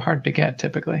not too hard to get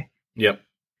typically. Yep.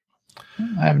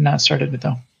 I have not started it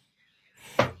though.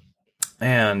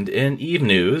 And in EVE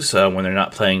news, when they're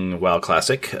not playing WoW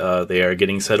Classic, they are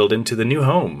getting settled into the new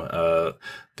home.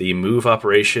 The move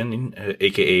operation,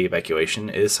 aka evacuation,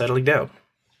 is settling down.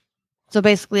 So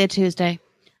basically a Tuesday.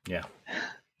 Yeah.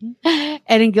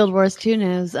 And in Guild Wars 2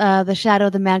 news, the Shadow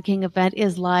of the Mad King event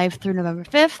is live through November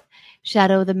 5th.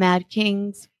 Shadow of the Mad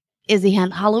Kings is the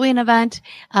Halloween event.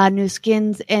 New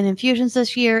skins and infusions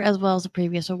this year, as well as the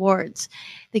previous awards.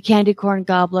 The Candy Corn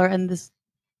Gobbler and this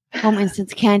Home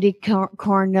Instance Candy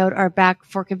Corn node are back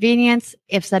for convenience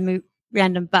if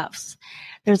semi-random buffs.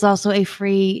 There's also a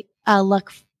free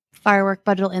luck firework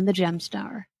bundle in the Gem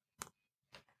Star.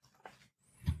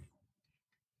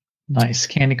 Nice.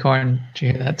 Candy corn. Did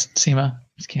you hear that, Seema?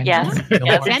 It's candy Yes. corn.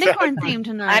 Yeah, candy corn theme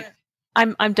tonight.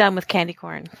 I'm done with candy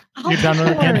corn. You're done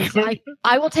with candy corn?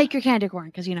 I will take your candy corn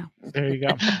because There you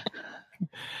go.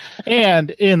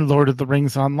 And in Lord of the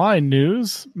Rings Online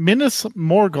news, Minas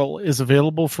Morgul is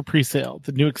available for presale.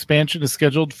 The new expansion is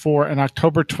scheduled for an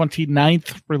October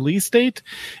 29th release date.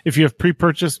 If you have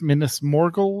pre-purchased Minas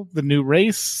Morgul, the new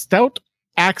race, Stout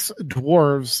Axe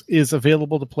Dwarves is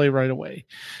available to play right away.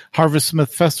 Harvestsmith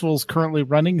Festival is currently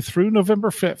running through November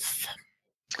 5th.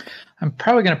 I'm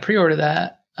probably going to pre-order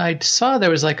that. I saw there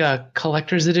was like a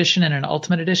collector's edition and an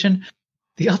ultimate edition.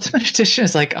 The ultimate edition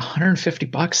is like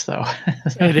 $150 though.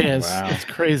 It is. Wow. It's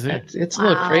crazy. It's a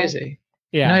little crazy.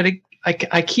 Yeah. You know,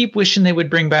 I keep wishing they would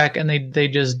bring back, and they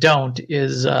just don't,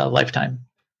 is lifetime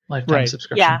Right.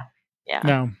 subscription. Yeah.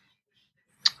 No.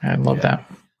 I love that.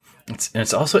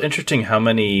 It's also interesting how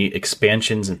many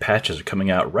expansions and patches are coming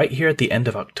out right here at the end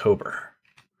of October.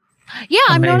 Yeah,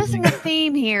 I'm Amazing. noticing a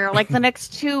theme here. Like the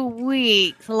next 2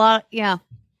 weeks, a lot. Yeah.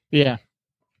 Yeah.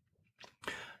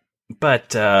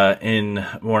 But in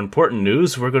more important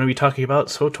news, we're going to be talking about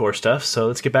SWTOR stuff. So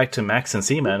let's get back to Max and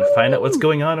Seema and find out what's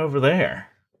going on over there.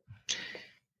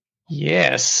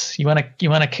 Yes, you want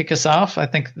to kick us off? I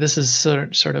think this is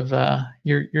sort of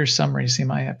your summary,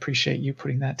 Seema. I appreciate you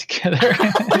putting that together.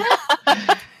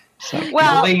 So,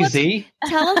 Well, lazy.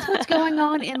 Tell us what's going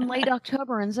on in late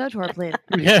October in SWTOR, please.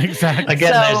 Yeah, exactly.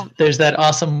 Again, So- there's that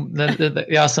awesome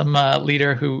the awesome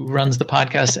leader who runs the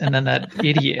podcast, and then that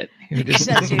idiot who just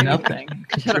That does dude. nothing,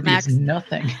 Shut up, Max. contributes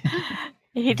nothing.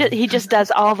 He just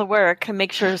does all the work and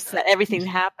makes sure that everything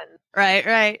happens.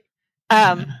 Right.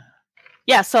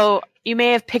 Yeah, so you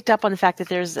may have picked up on the fact that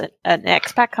there's an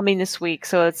X pack coming this week.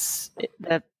 So it's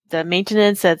the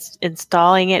maintenance that's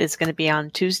installing it is going to be on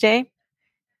Tuesday.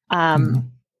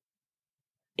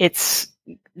 It's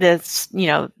this,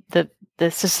 the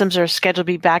systems are scheduled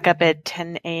to be back up at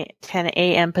 10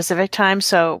 a.m. Pacific time.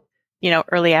 So,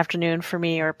 early afternoon for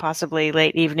me, or possibly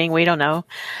late evening. We don't know.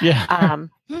 Yeah.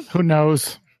 Who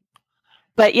knows?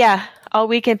 But yeah, all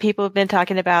weekend people have been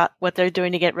talking about what they're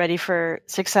doing to get ready for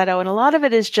 6.0, and a lot of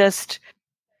it is just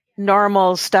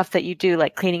normal stuff that you do,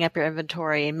 like cleaning up your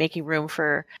inventory and making room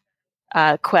for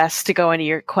quests to go into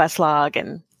your quest log.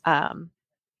 And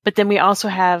but then we also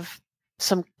have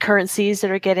some currencies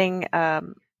that are getting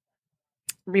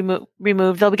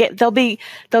removed. They'll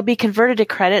be converted to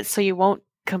credits, so you won't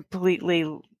completely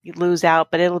lose out,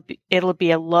 but it'll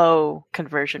be a low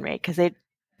conversion rate because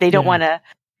they don't want to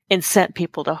incent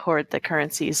people to hoard the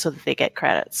currencies so that they get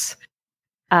credits.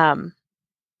 So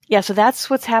that's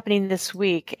what's happening this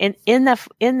week. In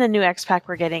the new X Pack,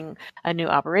 we're getting a new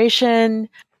operation,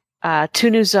 2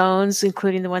 new zones,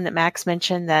 including the one that Max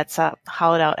mentioned, that's a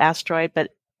hollowed out asteroid.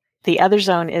 But the other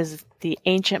zone is the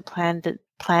ancient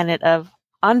planet of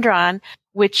Andron,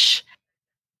 which,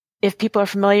 if people are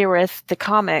familiar with the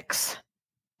comics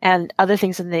and other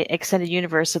things in the extended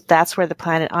universe, that's where the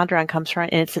planet Andron comes from,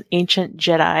 and it's an ancient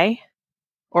Jedi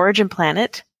origin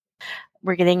planet.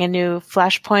 We're getting a new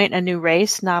flashpoint, a new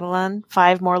race, Nautilon,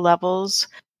 5 more levels,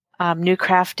 new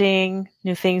crafting,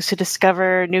 new things to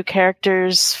discover, new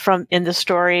characters from in the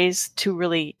stories, 2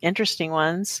 really interesting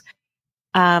ones.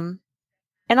 And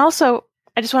also,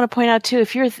 I just want to point out too,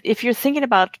 if you're thinking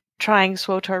about trying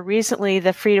SWTOR recently,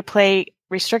 the free to play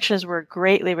restrictions were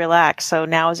greatly relaxed, so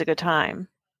now is a good time.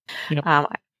 Yep.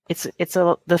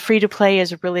 The free to play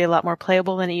is really a lot more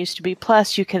playable than it used to be.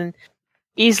 Plus, you can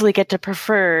easily get to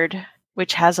preferred,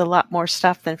 which has a lot more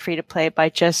stuff than free to play by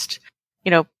just,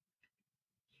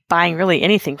 buying really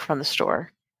anything from the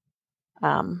store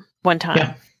one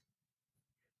time.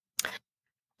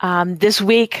 Yeah.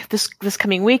 This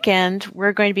coming weekend,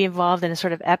 we're going to be involved in a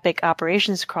sort of epic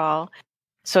operations crawl.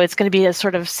 So it's going to be a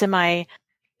sort of semi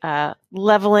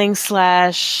leveling /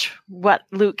 what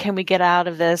loot can we get out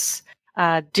of this?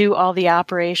 Do all the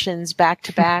operations back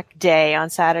to back day on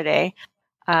Saturday.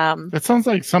 That sounds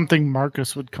like something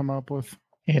Marcus would come up with.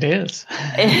 It is.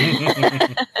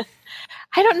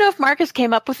 I don't know if Marcus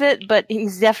came up with it, but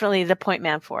he's definitely the point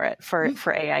man for it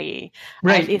for AIE.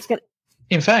 Right.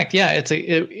 In fact, yeah, I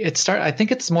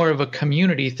think it's more of a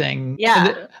community thing.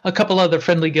 Yeah. A couple other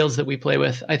friendly guilds that we play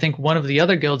with. I think one of the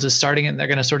other guilds is starting it, and they're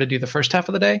going to sort of do the first half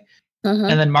of the day. Mm-hmm.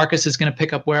 And then Marcus is going to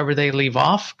pick up wherever they leave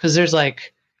off, because there's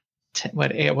like,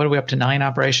 what are we up to, 9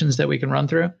 operations that we can run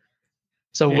through?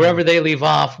 So wherever they leave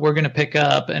off, we're going to pick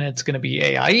up, and it's going to be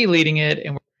AIE leading it,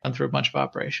 and we're going to run through a bunch of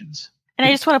operations. And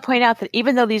I just want to point out that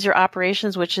even though these are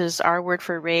operations, which is our word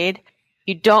for raid,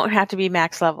 you don't have to be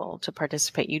max level to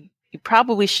participate. You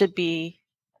probably should be.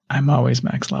 I'm always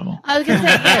max level. I was going to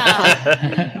say,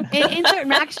 yeah. Insert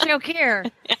max joke here.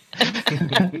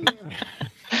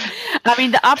 I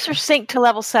mean, the ops are synced to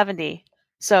level 70.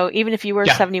 So even if you were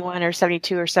 71 or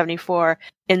 72 or 74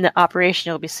 in the operation,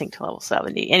 you'll be synced to level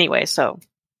 70 anyway. So,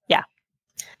 yeah.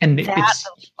 And it's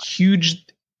huge.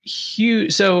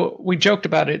 So we joked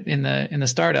about it in the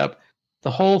startup.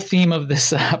 The whole theme of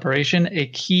this operation, a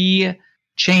key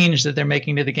change that they're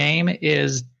making to the game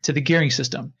is to the gearing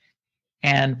system.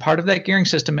 And part of that gearing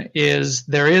system is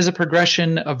there is a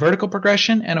progression, a vertical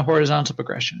progression and a horizontal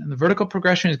progression. And the vertical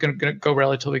progression is going to go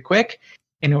relatively quick.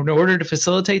 And in order to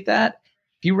facilitate that,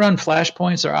 if you run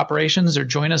flashpoints or operations or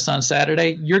join us on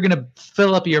Saturday, you're going to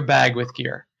fill up your bag with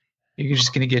gear. You're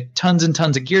just going to get tons and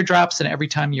tons of gear drops. And every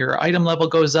time your item level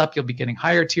goes up, you'll be getting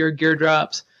higher tier gear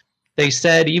drops. They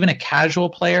said even a casual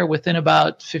player within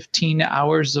about 15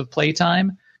 hours of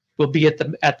playtime will be at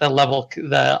the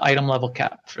item level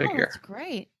cap for gear. That's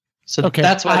great. So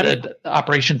that's why the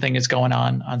operation thing is going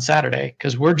on Saturday,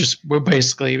 because we're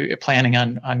basically planning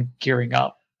on gearing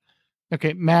up.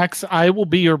 Okay, Max, I will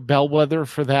be your bellwether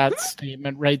for that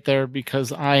statement right there,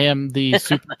 because I am the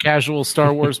super casual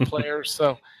Star Wars player.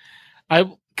 So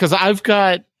I've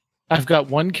got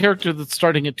one character that's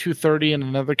starting at 230 and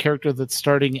another character that's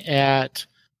starting at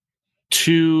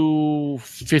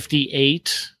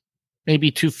 258,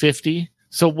 maybe 250.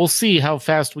 So we'll see how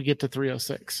fast we get to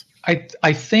 306.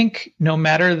 I think no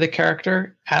matter the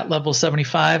character at level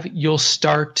 75, you'll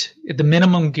start at the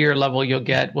minimum gear level you'll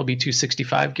get will be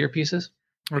 265 gear pieces.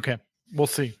 Okay, we'll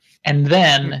see. And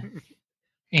then,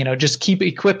 just keep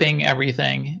equipping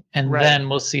everything, and then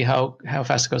we'll see how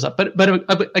fast it goes up. But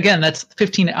again, that's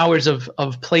 15 hours of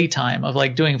playtime of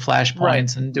like doing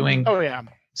flashpoints and doing. Oh yeah.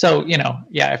 So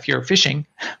if you're fishing,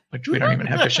 which we don't even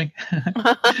have fishing.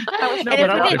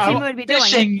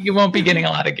 Fishing, you won't be getting a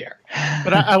lot of gear.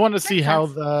 But I want to see how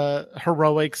the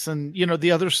heroics and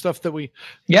the other stuff that we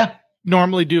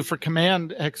normally do for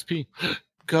command XP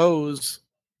goes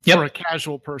for a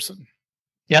casual person.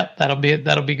 Yep, that'll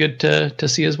be good to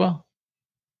see as well.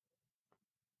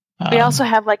 We also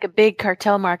have like a big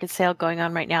cartel market sale going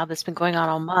on right now that's been going on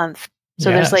all month.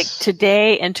 So there's like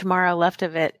today and tomorrow left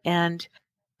of it, and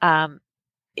I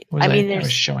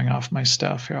was showing off my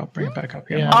stuff here. I'll bring it back up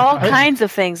here. Yeah. All kinds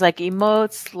of things like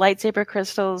emotes, lightsaber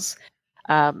crystals,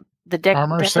 the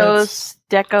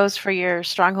decos for your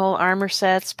stronghold armor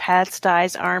sets, pads,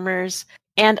 dies, armors,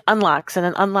 and unlocks. And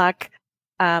an unlock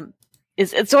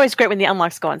it's always great when the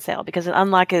unlocks go on sale, because an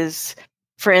unlock is,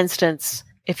 for instance,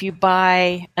 if you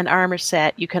buy an armor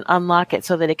set, you can unlock it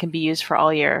so that it can be used for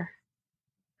all your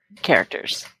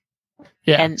characters.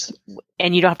 Yeah.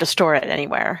 And you don't have to store it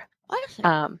anywhere.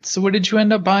 So what did you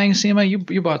end up buying, Seema?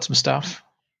 You bought some stuff.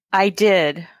 I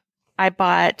did. I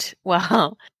bought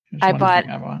a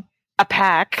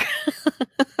pack,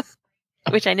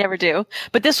 which I never do.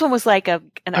 But this one was like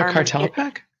an armor cartel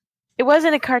pack? It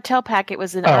wasn't a cartel pack. It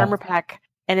was an armor pack,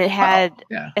 and it had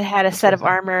a set of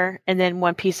armor and then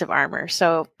one piece of armor.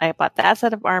 So I bought that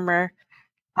set of armor.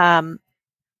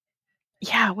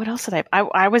 Yeah, what else did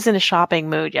I was in a shopping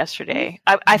mood yesterday.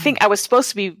 I think I was supposed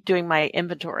to be doing my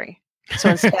inventory. So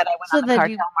instead I went on the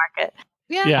cartel market.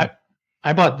 Yeah.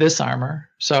 I bought this armor.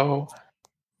 So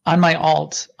on my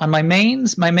alt, on my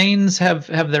mains have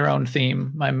their own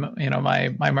theme.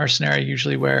 My mercenary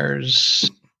usually wears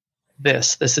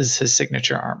this. This is his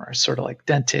signature armor, sort of like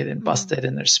dented and busted,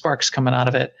 and there's sparks coming out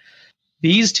of it.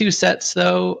 These two sets,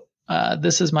 though,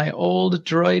 this is my old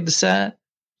droid set.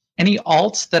 Any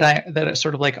alts that are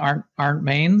sort of like aren't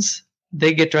mains,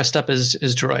 they get dressed up as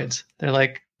droids. They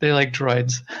like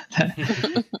droids.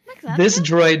 This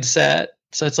droid set,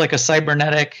 so it's like a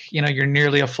cybernetic. You're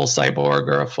nearly a full cyborg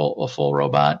or a full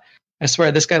robot. I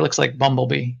swear, this guy looks like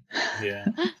Bumblebee. Yeah.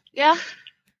 Yeah.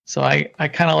 So I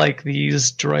kind of like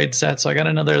these droid sets. So I got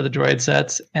another of the droid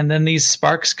sets, and then these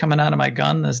sparks coming out of my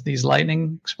gun. These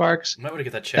lightning sparks. You might want to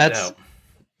get that checked out.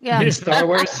 Yeah. In Star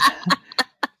Wars.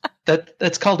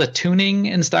 That's called a tuning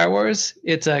in Star Wars.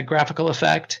 It's a graphical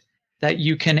effect that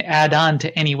you can add on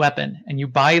to any weapon, and you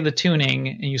buy the tuning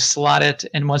and you slot it.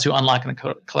 And once you unlock in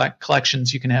the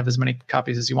collections, you can have as many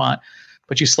copies as you want.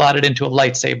 But you slot it into a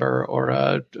lightsaber or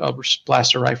a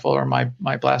blaster rifle, or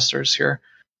my blasters here,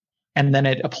 and then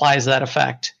it applies that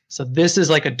effect. So this is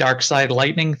like a dark side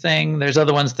lightning thing. There's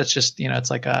other ones that's just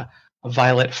it's like a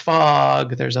violet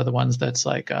fog. There's other ones that's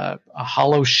like a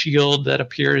hollow shield that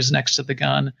appears next to the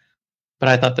gun. But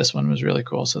I thought this one was really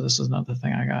cool, so this is another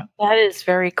thing I got. That is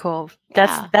very cool.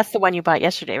 That's the one you bought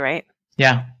yesterday, right?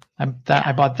 Yeah.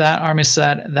 I bought that army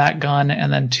set, that gun,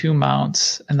 and then 2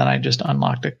 mounts, and then I just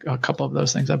unlocked a couple of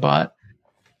those things. I bought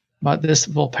this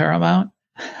Volpera mount,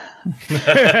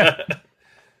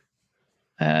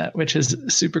 which is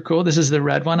super cool. This is the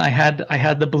red one. I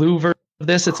had the blue version of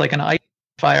this. It's like an ice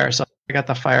fire, so I got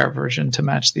the fire version to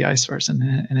match the ice version,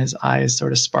 and his eyes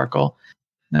sort of sparkle.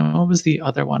 Now, what was the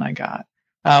other one I got?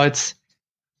 Oh, it's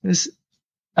this.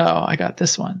 Oh, I got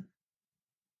this one.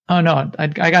 Oh no, I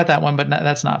got that one, but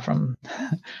that's not from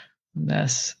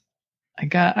this. I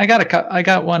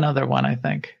got one other one, I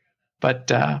think. But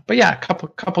yeah, a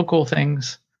couple cool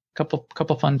things,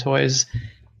 couple fun toys.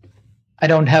 I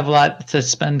don't have a lot to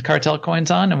spend cartel coins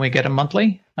on, and we get them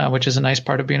monthly, which is a nice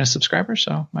part of being a subscriber.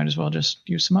 So might as well just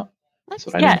use them up. That's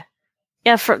what I did.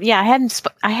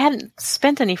 I hadn't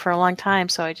spent any for a long time,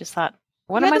 so I just thought,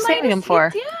 what am I saving them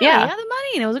for? Yeah, you had the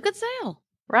money, and it was a good sale.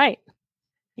 Right.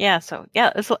 Yeah. So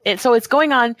it's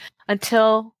going on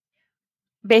until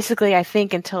basically, I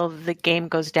think, until the game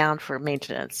goes down for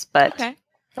maintenance. But okay.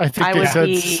 I think they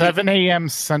said 7 a.m.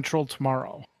 Central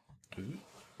tomorrow.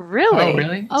 Really? Oh,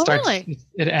 really? Really?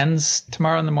 It ends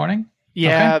tomorrow in the morning?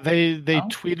 Yeah, Okay. they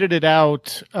tweeted it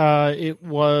out. It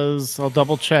was, I'll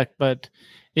double check, but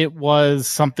it was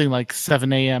something like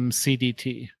 7 a.m.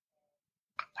 CDT.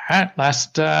 All right,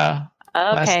 last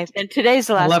and today's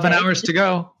the last 11 day. hours to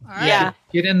go. All right. Yeah.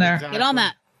 Get in there. Exactly. Get on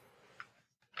that.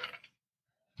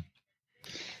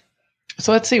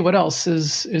 So let's see what else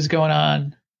is going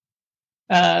on.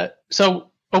 So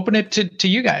open it to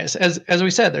you guys. As we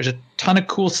said, there's a ton of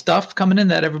cool stuff coming in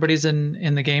that everybody's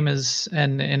in the game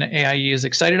and AIE is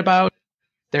excited about.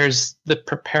 There's the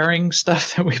preparing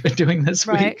stuff that we've been doing this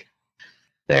week.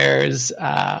 There's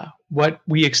what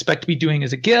we expect to be doing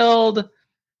as a guild.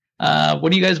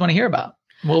 What do you guys want to hear about?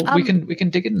 Well, we can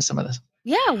dig into some of this.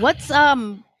 Yeah, what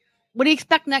do you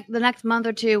expect the next month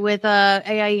or two with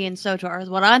AIE and SWTOR is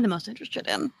what I'm the most interested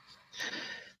in.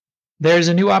 There's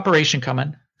a new operation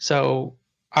coming. So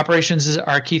operations is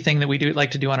our key thing that we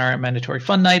like to do on our mandatory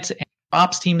fun nights. And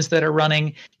ops teams that are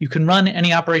running, you can run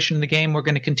any operation in the game. We're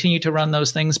going to continue to run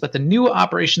those things, but the new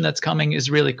operation that's coming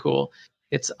is really cool.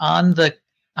 It's on the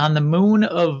moon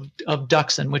of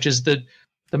Duxon, which is the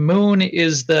moon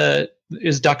is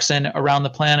Duxon around the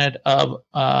planet of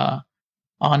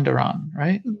Onderon,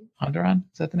 right? Onderon,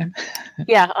 is that the name?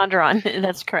 Yeah, Onderon.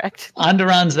 That's correct.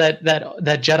 Onderon's that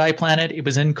Jedi planet. It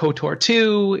was in KOTOR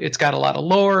 2. It's got a lot of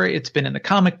lore. It's been in the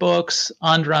comic books.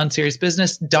 Onderon serious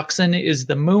business. Duxon is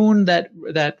the moon that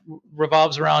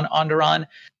revolves around Onderon.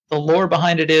 The lore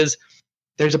behind it is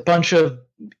there's a bunch of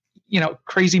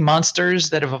crazy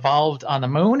monsters that have evolved on the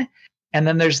moon, and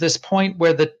then there's this point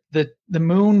where the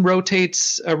moon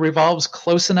revolves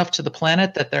close enough to the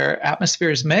planet that their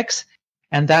atmospheres mix.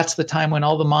 And that's the time when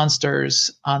all the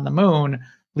monsters on the moon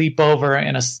leap over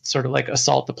and sort of like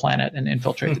assault the planet and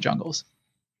infiltrate the jungles.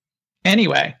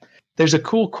 Anyway, there's a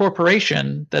cool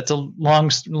corporation that's a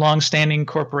long-standing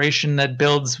corporation that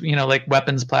builds, like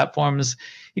weapons platforms.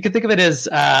 You can think of it as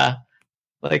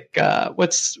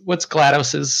what's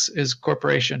GLaDOS's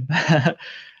corporation?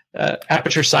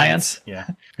 Aperture Science. Yeah.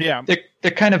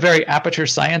 They're kind of very Aperture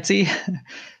Science-y.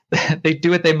 They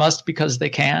do what they must because they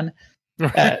can.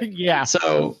 Yeah.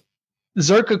 So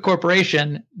Zerka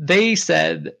Corporation, they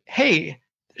said, hey,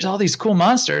 there's all these cool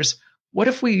monsters. What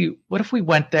if we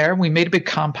went there and we made a big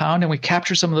compound and we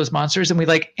captured some of those monsters and we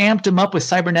like amped them up with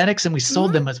cybernetics and we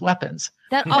sold them as weapons?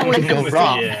 That What always could go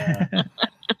wrong? Yeah.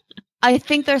 I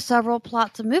think there's several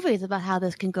plots of movies about how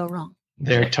this can go wrong.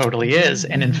 There totally is.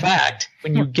 And in fact,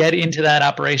 when you get into that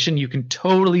operation, you can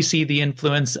totally see the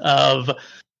influence of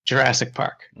Jurassic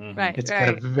Park. Right. It's got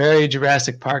a very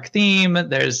Jurassic Park theme.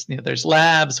 There's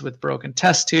labs with broken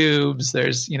test tubes.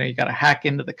 There's, you got to hack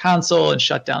into the console and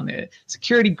shut down the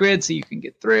security grid so you can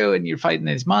get through, and you're fighting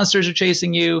these monsters are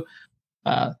chasing you.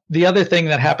 The other thing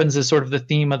that happens is sort of the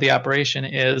theme of the operation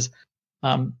is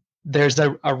there's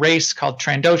a race called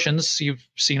Trandoshans. You've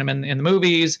seen them in the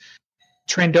movies.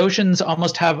 Trandoshans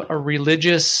almost have a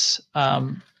religious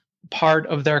part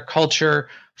of their culture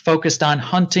focused on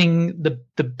hunting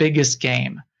the biggest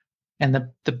game. And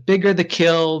the bigger the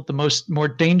kill, the more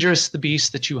dangerous the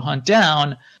beast that you hunt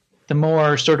down, the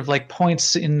more sort of like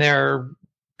points in their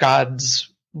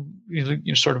god's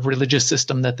sort of religious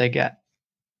system that they get.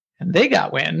 And they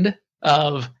got wind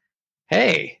of,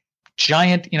 hey,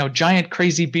 giant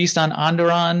crazy beast on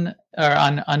Onderon or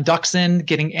on Duxin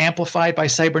getting amplified by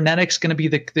cybernetics, going to be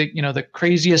the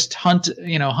craziest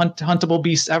huntable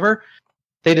beast ever.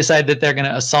 They decide that they're going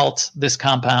to assault this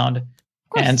compound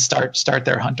and start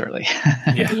their hunt early.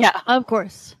 Yeah, of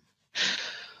course.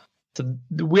 So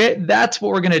that's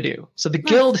what we're going to do. So the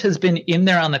guild has been in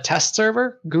there on the test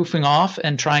server, goofing off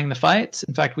and trying the fights.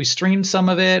 In fact, we streamed some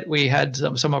of it. We had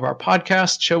some of our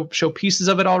podcasts show pieces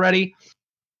of it already.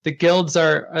 The guilds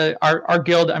are our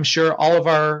guild. I'm sure all of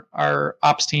our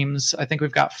ops teams. I think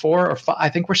we've got 4 or 5. I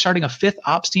think we're starting a 5th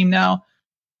ops team now.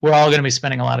 We're all going to be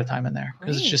spending a lot of time in there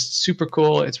because it's just super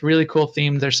cool. It's really cool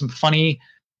themed. There's some funny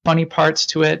parts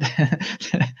to it.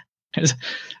 There's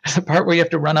a part where you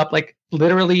have to run up, like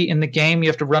literally in the game, you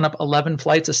have to run up 11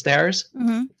 flights of stairs.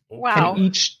 Mm-hmm. Wow.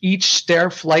 And each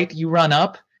stair flight you run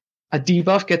up, a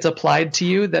debuff gets applied to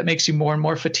you that makes you more and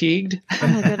more fatigued. Oh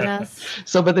my goodness.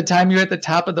 So by the time you're at the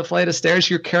top of the flight of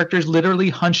stairs, your character's literally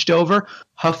hunched over,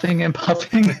 huffing and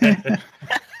puffing.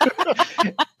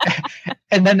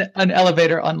 And then an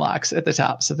elevator unlocks at the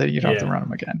top so that you don't have to run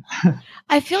them again.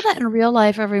 I feel that in real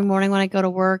life every morning when I go to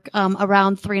work,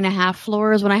 around 3.5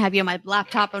 floors when I have my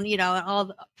laptop and and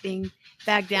all being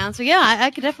bagged down. So yeah, I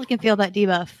definitely can feel that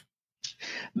debuff.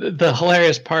 The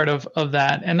hilarious part of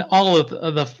that, and all of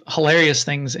the hilarious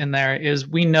things in there, is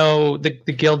we know the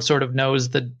guild sort of knows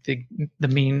the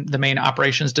main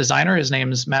operations designer. His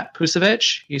name is Matt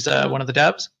Pusevich. He's one of the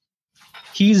devs.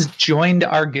 He's joined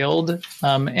our guild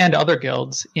and other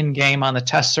guilds in game on the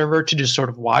test server to just sort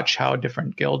of watch how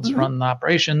different guilds run the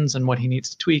operations and what he needs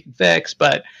to tweak and fix.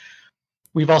 But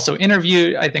we've also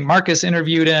interviewed, I think Marcus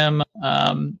interviewed him.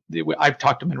 I've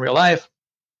talked to him in real life.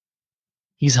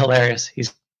 He's hilarious.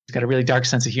 He's got a really dark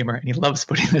sense of humor, and he loves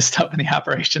putting this stuff in the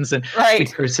operations. And we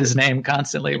curse his name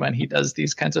constantly when he does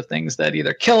these kinds of things that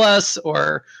either kill us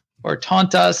or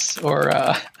taunt us or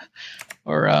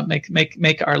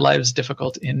make our lives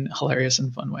difficult in hilarious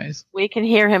and fun ways. We can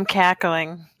hear him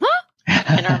cackling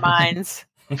in our minds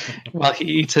while he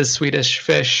eats his Swedish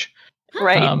fish,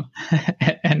 right?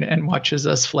 And watches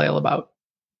us flail about.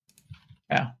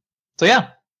 Yeah. So yeah.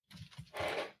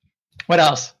 What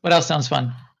else? What else sounds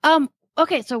fun?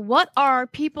 Okay, so what are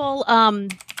people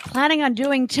planning on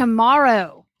doing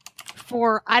tomorrow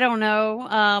for, I don't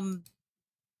know,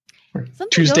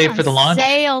 Tuesday for the launch?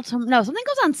 Something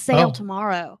goes on sale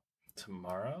tomorrow.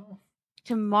 Tomorrow.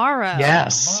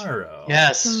 Yes. Tomorrow.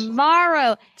 Yes.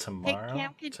 Tomorrow. Tomorrow.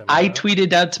 I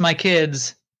tweeted out to my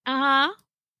kids.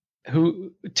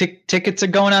 Who tickets are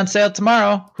going on sale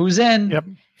tomorrow? Who's in? Yep.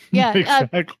 Yeah.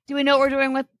 Exactly. Do we know what we're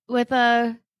doing with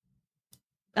Ben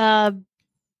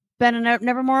and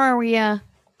Nevermore? Or we gotta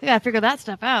figure that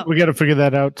stuff out. We got to figure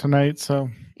that out tonight. So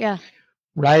yeah.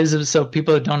 So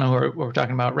people that don't know what we're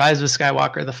talking about, Rise of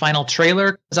Skywalker, the final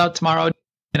trailer is out tomorrow,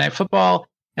 Night Football,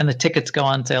 and the tickets go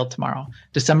on sale tomorrow.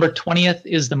 December 20th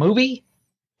is the movie,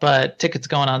 but tickets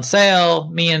going on sale.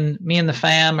 Me and the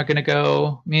fam are going to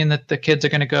go. Me and the kids are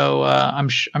going to go. I'm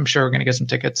sure we're going to get some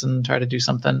tickets and try to do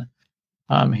something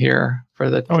here for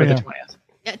the 20th.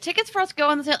 Yeah, tickets for us go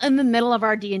on sale in the middle of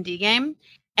our D&D game,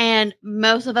 and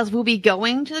most of us will be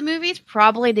going to the movies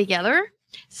probably together.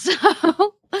 So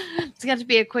it's got to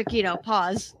be a quick,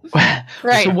 pause.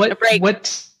 Right. So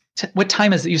what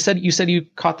time is it? You said you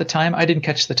caught the time. I didn't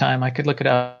catch the time. I could look it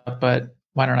up, but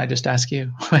why don't I just ask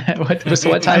you?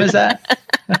 What time is that?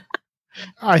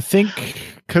 I think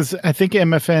because I think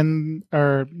MFN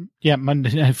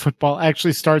Monday Night Football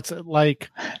actually starts at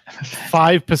like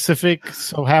 5 Pacific,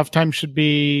 so halftime should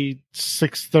be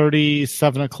 6:30,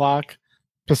 7 o'clock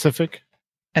Pacific.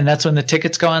 And that's when the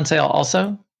tickets go on sale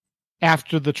also?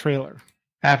 After the trailer.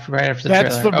 Right after the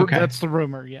trailer. Okay. That's the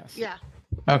rumor, yes. Yeah.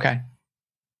 Okay.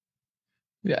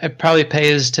 Yeah, it probably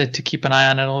pays to keep an eye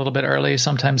on it a little bit early.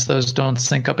 Sometimes those don't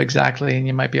sync up exactly, and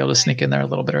you might be able to sneak in there a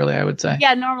little bit early, I would say.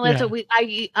 Yeah, normally that's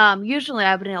what usually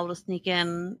I've been able to sneak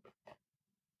in, I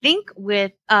think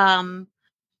with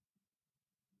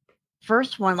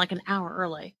first one like an hour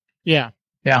early. Yeah.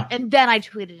 Yeah. And then I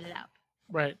tweeted it out.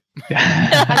 Right.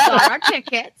 I got our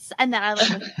tickets, and then I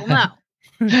let people know.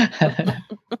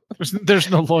 There's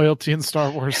no loyalty in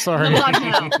Star Wars. Sorry.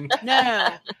 No.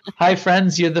 Hi,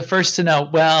 friends. You're the first to know.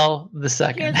 Well, the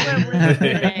second. Here's what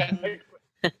we're doing.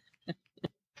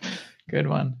 Good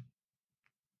one.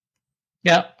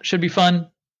 Yeah, should be fun.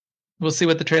 We'll see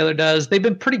what the trailer does. They've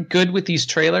been pretty good with these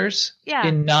trailers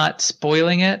in not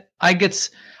spoiling it. I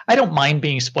don't mind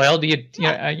being spoiled. You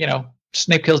know,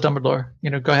 Snape kills Dumbledore.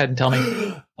 Go ahead and tell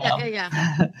me.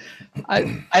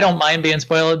 I don't mind being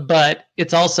spoiled, but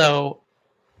it's also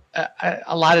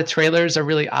a lot of trailers are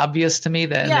really obvious to me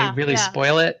that they really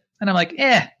spoil it, and I'm like,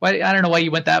 I don't know why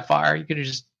you went that far. You could have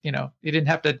just, you didn't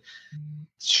have to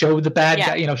show the bad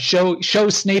guy. Show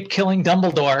Snape killing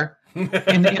Dumbledore in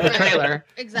the trailer.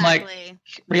 Exactly. I'm like,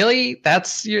 really?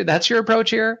 That's your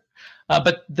approach here?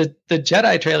 But the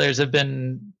Jedi trailers have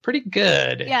been pretty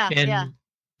good.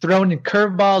 Throwing in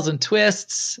curveballs and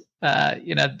twists,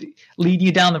 leading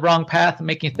you down the wrong path and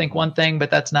making you think one thing, but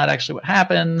that's not actually what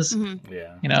happens. Mm-hmm.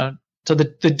 Yeah. So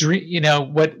the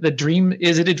dream, what the dream,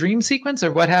 is it a dream sequence,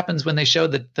 or what happens when they show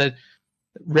the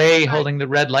Rey holding the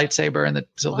red lightsaber and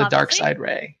the dark side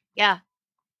Rey? Yeah.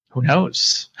 Who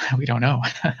knows? We don't know.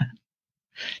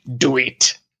 Do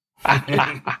it.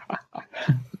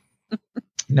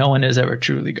 No one has ever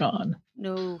truly gone.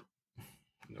 No.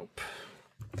 Nope.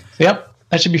 Yep.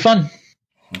 That should be fun.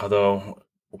 Although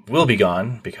we'll be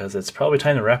gone because it's probably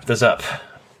time to wrap this up.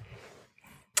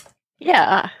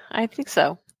 Yeah, I think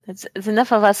so. It's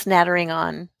enough of us nattering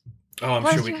on. Oh, I'm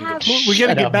sure we can go. We got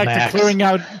to get back to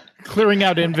clearing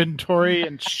out inventory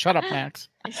and shut up, Max.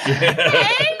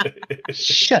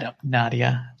 Shut up,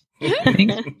 Nadia.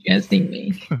 Just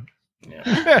me.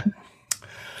 Yeah.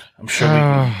 I'm sure we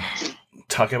can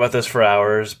talk about this for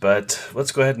hours, but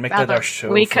let's go ahead and make that our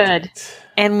show. We could. Tonight.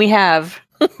 And we have.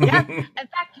 Yeah. In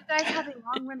fact, you guys have a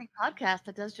long-running podcast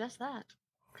that does just that.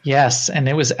 Yes, and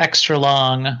it was extra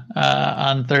long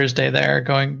on Thursday there,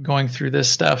 going through this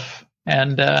stuff,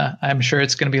 and I'm sure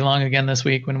it's going to be long again this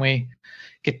week when we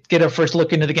get our first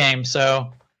look into the game.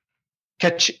 So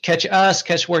catch us,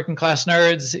 catch Working Class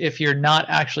Nerds. If you're not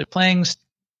actually playing, if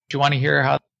you want to hear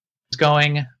how it's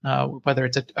going, whether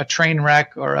it's a train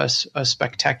wreck or a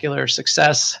spectacular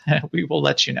success, we will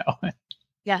let you know.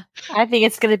 Yeah, I think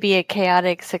it's going to be a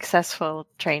chaotic, successful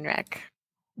train wreck.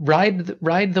 Ride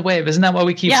the wave. Isn't that what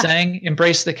we keep saying?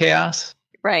 Embrace the chaos.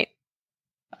 Right.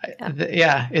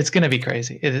 It's going to be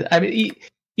crazy.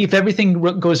 If everything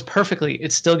goes perfectly,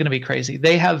 it's still going to be crazy.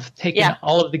 They have taken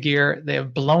all of the gear. They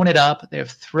have blown it up. They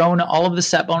have thrown all of the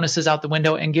set bonuses out the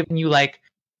window and given you like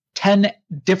 10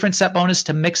 different set bonus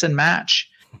to mix and match.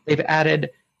 They've added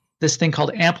this thing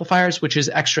called amplifiers, which is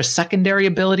extra secondary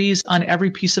abilities on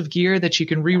every piece of gear that you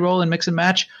can re-roll and mix and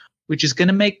match, which is going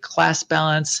to make class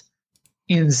balance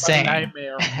insane.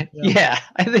 Yeah,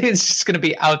 I think it's just going to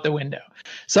be out the window.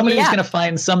 Somebody's going to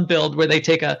find some build where they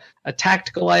take a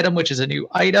tactical item, which is a new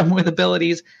item with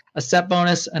abilities, a set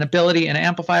bonus, an ability, and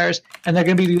amplifiers, and they're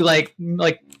going to be like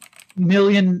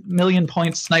million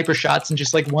point sniper shots and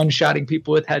just like one-shotting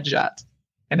people with headshots.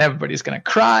 And everybody's going to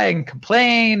cry and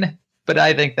complain, but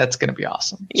I think that's going to be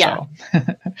awesome. Yeah. So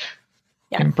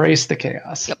embrace the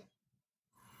chaos. Yep.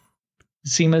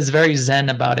 Seema's very zen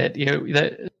about it.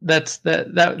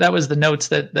 That was the notes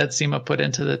that Seema put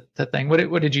into the thing.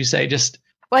 What did you say?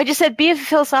 I just said be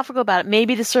philosophical about it.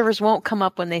 Maybe the servers won't come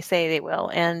up when they say they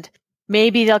will, and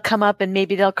maybe they'll come up and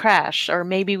maybe they'll crash, or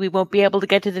maybe we won't be able to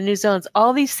get to the new zones.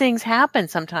 All these things happen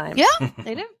sometimes. Yeah,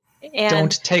 they do. And,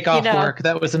 don't take off work.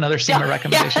 That was another Seema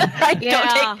recommendation. Right?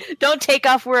 Yeah. Don't take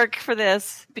off work for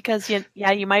this because you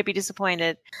might be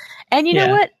disappointed. And you know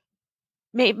what?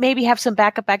 Maybe have some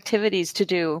backup activities to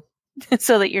do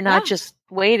so that you're not just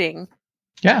waiting.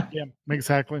 Yeah,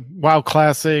 exactly. WoW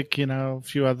Classic, a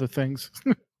few other things.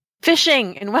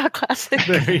 Fishing in WoW Classic.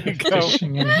 There you go.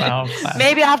 Fishing in WoW Classic.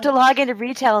 Maybe I'll have to log into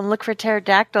retail and look for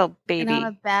pterodactyl baby. And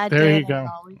on a bad there day, you go.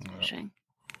 Always fishing.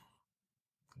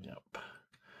 Yep.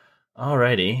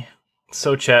 Alrighty.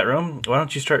 So, chat room, why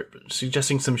don't you start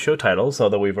suggesting some show titles,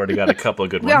 although we've already got a couple of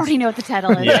good ones. We already know what the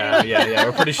title is. Yeah.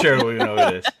 We're pretty sure we know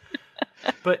what it is.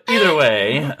 But either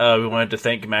way, we wanted to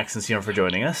thank Max and Sion for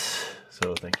joining us.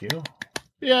 So, thank you.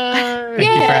 Yay! Thank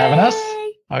you for having us.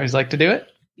 I always like to do it.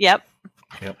 Yep.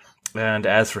 And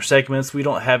as for segments, we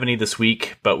don't have any this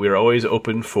week, but we're always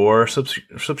open for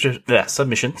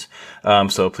submissions.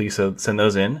 So please send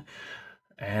those in.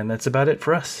 And that's about it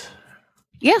for us.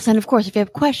 Yes, and of course, if you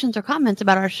have questions or comments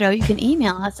about our show, you can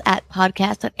email us at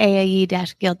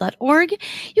podcast@aie-guild.org.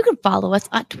 You can follow us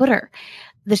on Twitter.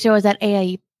 The show is at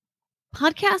AIE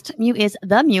Podcast. Mew is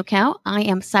the Mew Cow. I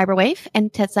am Cyberwave,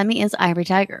 and Tetsemi is Ivory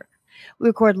Tiger. We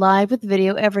record live with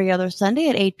video every other Sunday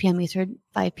at 8 p.m. Eastern,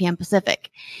 5 p.m. Pacific.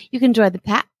 You can join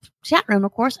the chat room,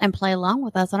 of course, and play along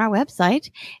with us on our website,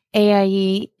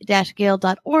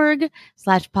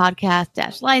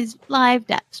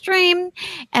 aie-guild.org/podcast-live-stream.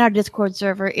 And our Discord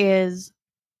server is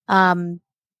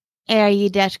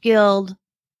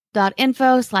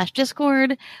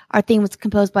aie-guild.info/Discord. Our theme was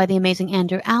composed by the amazing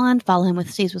Andrew Allen. Follow him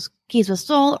with Keys with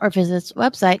Soul or visit his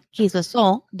website,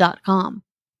 keyswithsoul.com.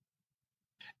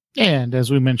 And as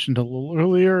we mentioned a little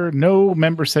earlier, no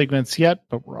member segments yet,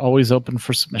 but we're always open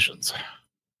for submissions.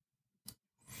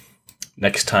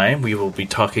 Next time, we will be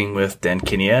talking with Dan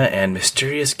Kinia and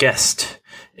mysterious guest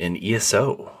in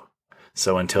ESO.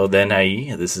 So until then,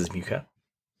 AIE, this is Muka.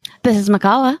 This is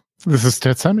Makala. This is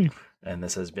Tetsemi. And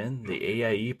this has been the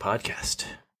AIE Podcast.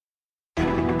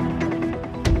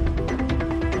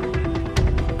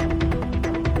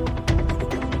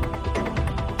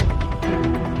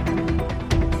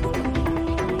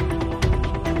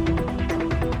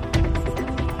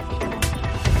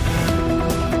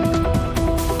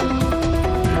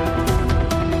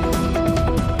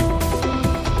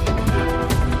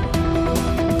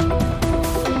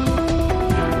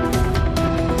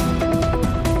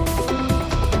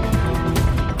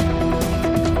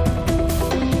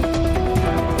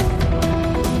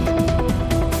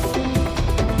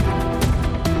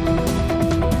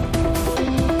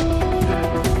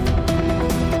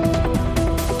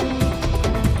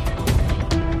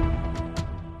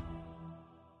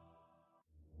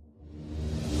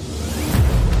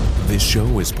 This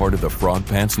show is part of the Frog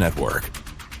Pants Network.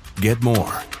 Get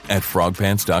more at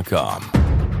frogpants.com.